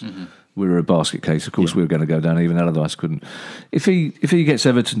chance. We were a basket case. Of course, we were going to go down. Even Allardyce couldn't. If he gets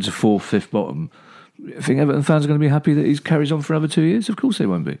Everton to 4th, 5th bottom, I think Everton fans are going to be happy that he carries on for another 2 years. Of course, they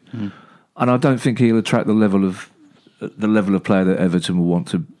won't be. And I don't think he'll attract the level of player that Everton will want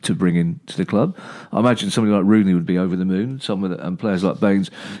to bring into the club. I imagine somebody like Rooney would be over the moon. And players like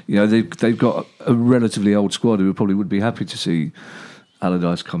Baines, they've got a relatively old squad who probably would be happy to see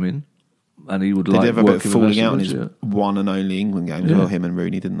Allardyce come in, and he would they like. They did have a bit of falling out in his one and only England game as well. Him and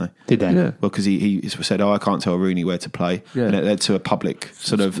Rooney, didn't they? Did they? Yeah. Well, because he said, I can't tell Rooney where to play, and it led to a public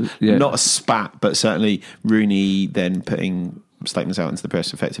sort of not a spat, but certainly Rooney then putting statements out into the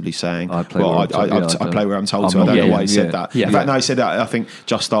press effectively saying, I play where I'm told to. I don't know why he said that. In fact, no, he said that I think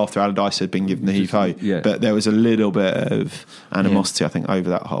just after Allardyce had been given the heave-ho. But there was a little bit of animosity, I think, over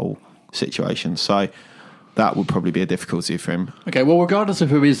that whole situation. So that would probably be a difficulty for him. Okay, well, regardless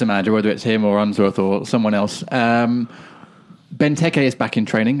of who is the manager, whether it's him or Unsworth or someone else, Benteke is back in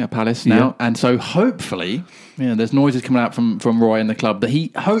training at Palace now, and so hopefully, there's noises coming out from Roy and the club that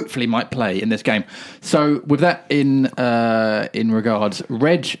he hopefully might play in this game. So with that in regards,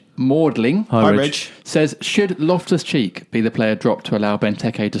 Reg Maudling says, should Loftus-Cheek be the player dropped to allow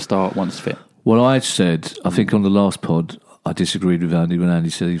Benteke to start once fit? Well, I said, I think on the last pod, I disagreed with Andy when Andy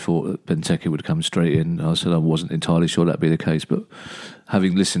said he thought that Benteke would come straight in. I said I wasn't entirely sure that'd be the case, but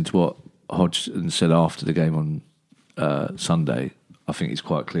having listened to what Hodgson said after the game on Sunday, I think it's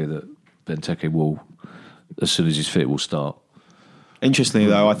quite clear that Benteke will, as soon as he's fit, will start. Interestingly,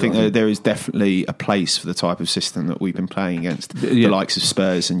 though, I think there is definitely a place for the type of system that we've been playing against the likes of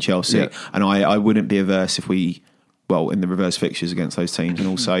Spurs and Chelsea, and I wouldn't be averse if we, in the reverse fixtures against those teams, and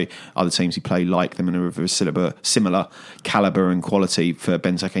also other teams who play like them and are of a similar calibre and quality, for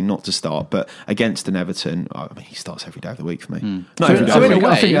Benteke not to start. But against an Everton, he starts every day of the week for me.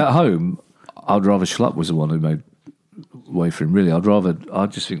 I think at home, I'd rather Schlupp was the one who way for him. Really, I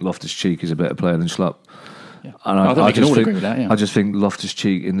just think Loftus-Cheek is a better player than Schlupp. Yeah. And I think we can just all think, agree with that. Yeah. I just think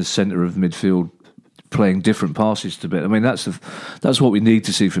Loftus-Cheek in the centre of midfield, playing different passes to Ben. I mean, that's what we need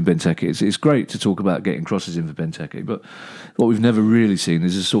to see from Benteke. It's great to talk about getting crosses in for Benteke, but what we've never really seen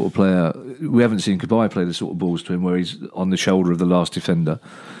is a sort of player. We haven't seen Cabaye play the sort of balls to him where he's on the shoulder of the last defender,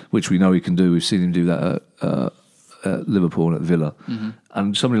 which we know he can do. We've seen him do that at Liverpool and at Villa. Mm-hmm.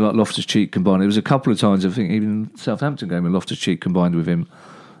 And somebody like Loftus-Cheek combined. It was a couple of times, I think, even Southampton game, where Loftus-Cheek combined with him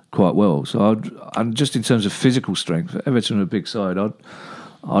quite well. So, and just in terms of physical strength, Everton are a big side.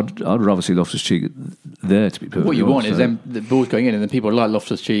 I'd rather see Loftus-Cheek there, to be perfectly honest. What you want is them the balls going in, and then people like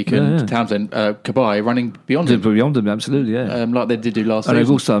Loftus-Cheek and Townsend, Cabaye running beyond him. Beyond them, absolutely, yeah. Like they did do last and season.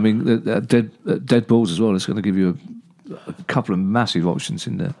 And also, I mean, dead balls as well. It's going to give you a couple of massive options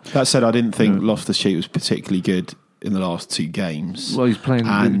in there. That said, I didn't think Loftus-Cheek was particularly good in the last 2 games. Well, he played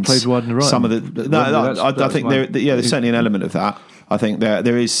wide and right. Some of I think there's certainly an element of that. I think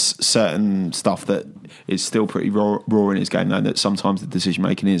there is certain stuff that is still pretty raw in his game, though, that sometimes the decision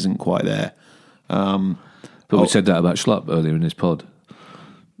making isn't quite there. But we said that about Schlupp earlier in this pod.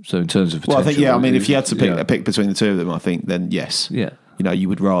 So in terms of potential, I think, I mean, if you had to pick between the two of them, I think then yes, you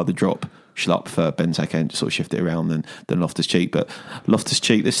would rather drop Schlupp for Benteke and sort of shift it around than Loftus-Cheek. But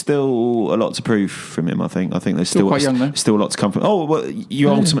Loftus-Cheek, there's still a lot to prove from him. I think there's still quite young, though. Still a lot to come from. Oh, well,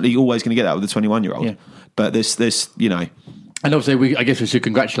 you're ultimately always going to get that with a 21-year-old. Yeah. But this, And obviously, I guess we should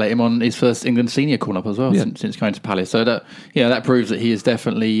congratulate him on his first England senior call-up as well since going to Palace. So that proves that he is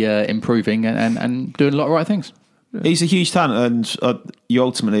definitely improving and doing a lot of right things. Yeah. He's a huge talent, and you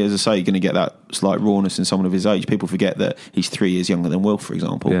ultimately, as I say, you're going to get that slight rawness in someone of his age. People forget that he's 3 years younger than Wilf, for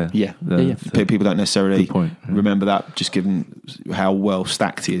example. Yeah. People don't necessarily remember that, just given how well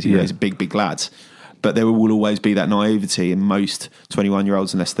stacked he is. He's a big lad. But there will always be that naivety in most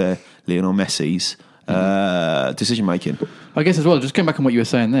 21-year-olds, unless they're Lionel Messi's decision making. I guess as well, just going back on what you were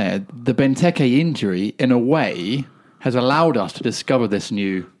saying there, the Benteke injury, in a way, has allowed us to discover this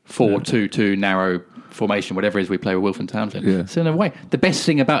new 4-2-2 narrow formation, whatever it is we play with Wilf and Townsend. Yeah. So in a way, the best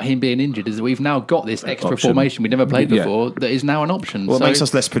thing about him being injured is that we've now got this extra formation we never played before that is now an option. Well, it makes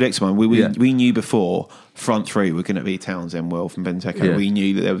us less predictable. We knew before front three were going to be Townsend, Wilf and Benteke. Yeah. We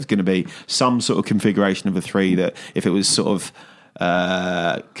knew that there was going to be some sort of configuration of a three, that if it was sort of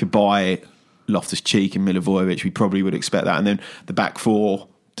Cabaye, Loftus-Cheek and Milivojevic, we probably would expect that. And then the back four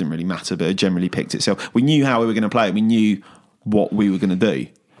didn't really matter, but it generally picked itself. We knew how we were going to play. We knew what we were going to do.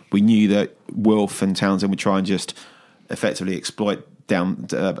 We knew that Wilf and Townsend would try and just effectively exploit down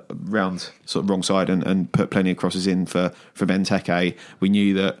round sort of wrong side and put plenty of crosses in for Benteke. We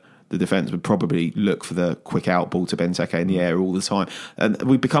knew that the defence would probably look for the quick out ball to Benteke in the air all the time. And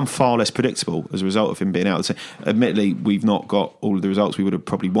we've become far less predictable as a result of him being out of the team. Admittedly, we've not got all of the results we would have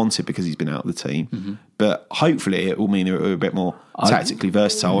probably wanted because he's been out of the team. Mm-hmm. But hopefully it will mean that we're a bit more tactically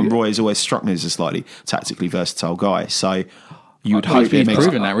versatile. And Roy has always struck me as a slightly tactically versatile guy. So you would hope he's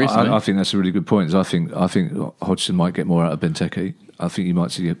proven that recently. I think that's a really good point. I think Hodgson might get more out of Benteke. I think you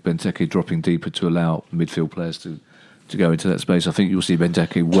might see Benteke dropping deeper to allow midfield players to go into that space. I think you'll see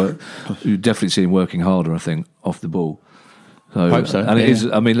Benteke work. You definitely see him working harder, I think, off the ball. So, hope so. And it is.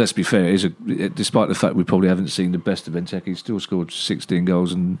 I mean, let's be fair. Despite the fact we probably haven't seen the best of Benteke, he's still scored 16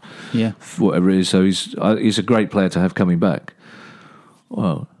 goals and whatever it is. So he's a great player to have coming back.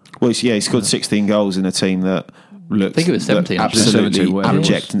 He scored 16 goals in a team that looked, I think it was 17, absolutely 17,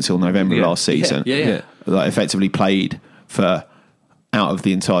 abject until November last season. Like effectively played for out of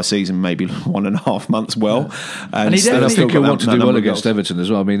the entire season, maybe 1.5 months well. And I think he'll want to do well against Everton as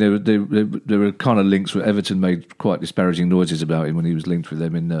well. I mean, there were kind of links where Everton made quite disparaging noises about him when he was linked with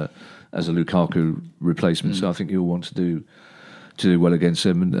them as a Lukaku replacement. So I think he'll want to do well against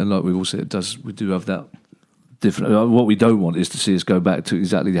them. And like we've all said, we do have that different. What we don't want is to see us go back to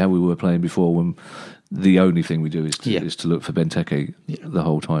exactly how we were playing before, when the only thing we do is to look for Benteke the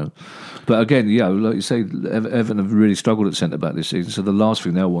whole time. But again, like you say, Everton have really struggled at centre-back this season, so the last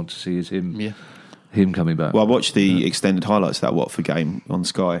thing they'll want to see is him coming back. Well, I watched the extended highlights of that Watford game on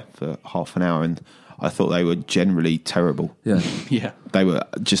Sky for half an hour, and I thought they were generally terrible. Yeah. They were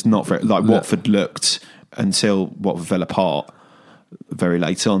just not very... Watford looked, until Watford fell apart very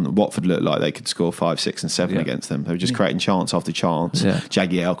late on, Watford looked like they could score 5, 6 and 7 against them. They were just creating chance after chance.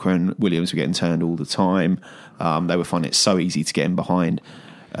 Jagielka and Williams were getting turned all the time. They were finding it so easy to get in behind.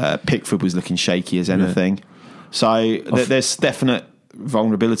 Pickford was looking shaky as anything. So there's definite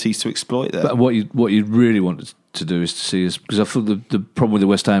vulnerabilities to exploit there. But what you really want to do is to see us, because I thought the problem with the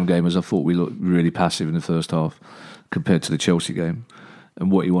West Ham game is I thought we looked really passive in the first half compared to the Chelsea game. And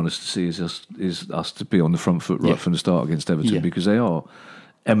what you want us to see is us to be on the front foot right from the start against Everton, because they are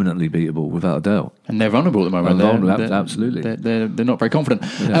eminently beatable, without a doubt. And they're vulnerable at the moment. Absolutely. They're not very confident.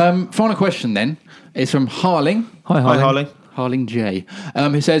 Yeah. Final question then is from Harling. Hi, Harling. Harling J,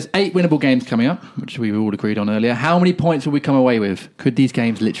 who says 8 winnable games coming up, which we've all agreed on earlier. How many points will we come away with? Could these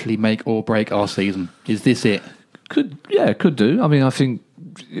games literally make or break our season? Is this it? Could do. I mean, I think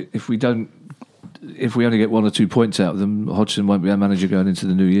if we only get 1 or 2 points out of them, Hodgson won't be our manager going into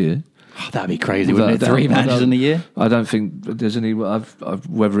the new year. Oh, that'd be crazy, wouldn't it? 3 managers in a year? I don't think there's any...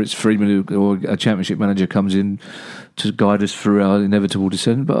 whether it's Freeman or a championship manager comes in to guide us through our inevitable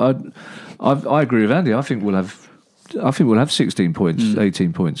descent, but I agree with Andy. I think we'll have 16 points,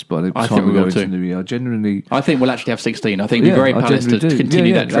 18 points by the time we go into the new year. I think we'll actually have 16. I think it'd be very Palace to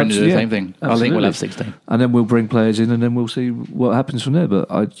continue that trend and do the same thing. Absolutely. I think we'll have 16. And then we'll bring players in and then we'll see what happens from there. But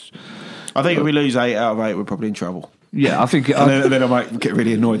I think if we lose 8 out of 8, we're probably in trouble. Yeah, I think... and then I might get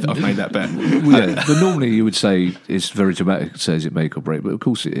really annoyed that I've made that bet. But normally you would say it's very dramatic, says it make or break, but of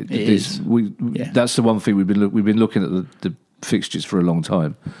course it is. That's the one thing we've been looking at the fixtures for a long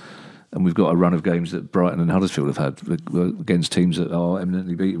time, and we've got a run of games that Brighton and Huddersfield have had against teams that are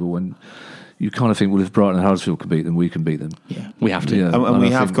eminently beatable, and you kind of think, well, if Brighton and Huddersfield can beat them, we can beat them. Yeah, we have to. Yeah. And we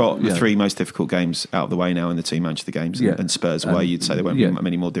have got the 3 most difficult games out of the way now in the team Manchester games, and Spurs away. You'd say they won't be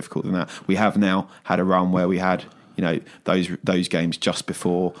many more difficult than that. We have now had a run where we had... those games just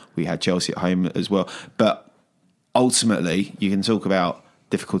before we had Chelsea at home as well. But ultimately, you can talk about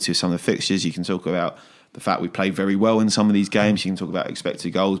difficulty of some of the fixtures. You can talk about the fact we played very well in some of these games. You can talk about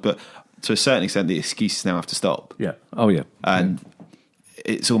expected goals. But to a certain extent, the excuses now have to stop. Yeah. Oh, yeah. And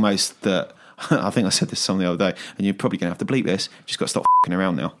it's almost that... I think I said this some the other day, and you're probably going to have to bleep this. You've just got to stop f***ing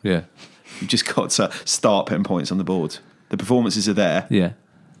around now. Yeah. You've just got to start putting points on the board. The performances are there. Yeah.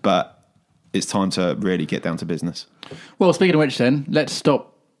 But... it's time to really get down to business. Well, speaking of which then, let's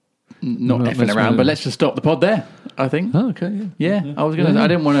stop effing around, but let's just stop the pod there, I think. Oh, okay, yeah. I was going to... I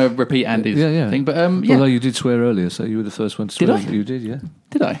didn't want to repeat Andy's thing, but... Although you did swear earlier, so you were the first one to swear. Did I? You did, yeah.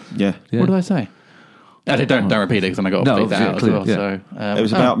 Did I? Yeah. What did I say? Don't repeat it, because then I got to bleep that out as well. So, it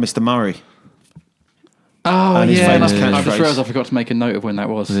was about Mr. Murray. Oh, and yeah. I just realised I forgot to make a note of when that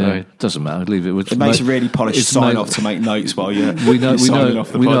was. Yeah. So doesn't matter. Leave it. It makes a really polished sign off to make notes while you're signing off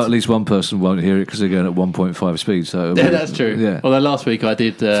the pod. We know at least one person won't hear it because they're going at 1.5 speed. So yeah, that's true. Yeah. Although last week I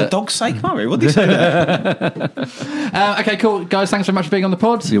did... For dog's sake, Murray, what did you say there? Okay, cool. Guys, thanks very much for being on the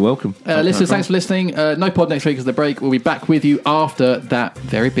pod. You're welcome. Listeners, thanks for listening. No pod next week as the break. We'll be back with you after that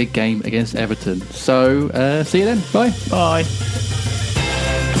very big game against Everton. So, see you then. Bye. Bye.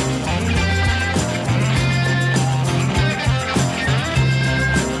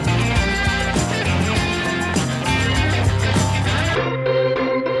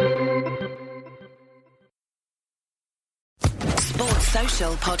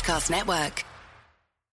 Podcast Network.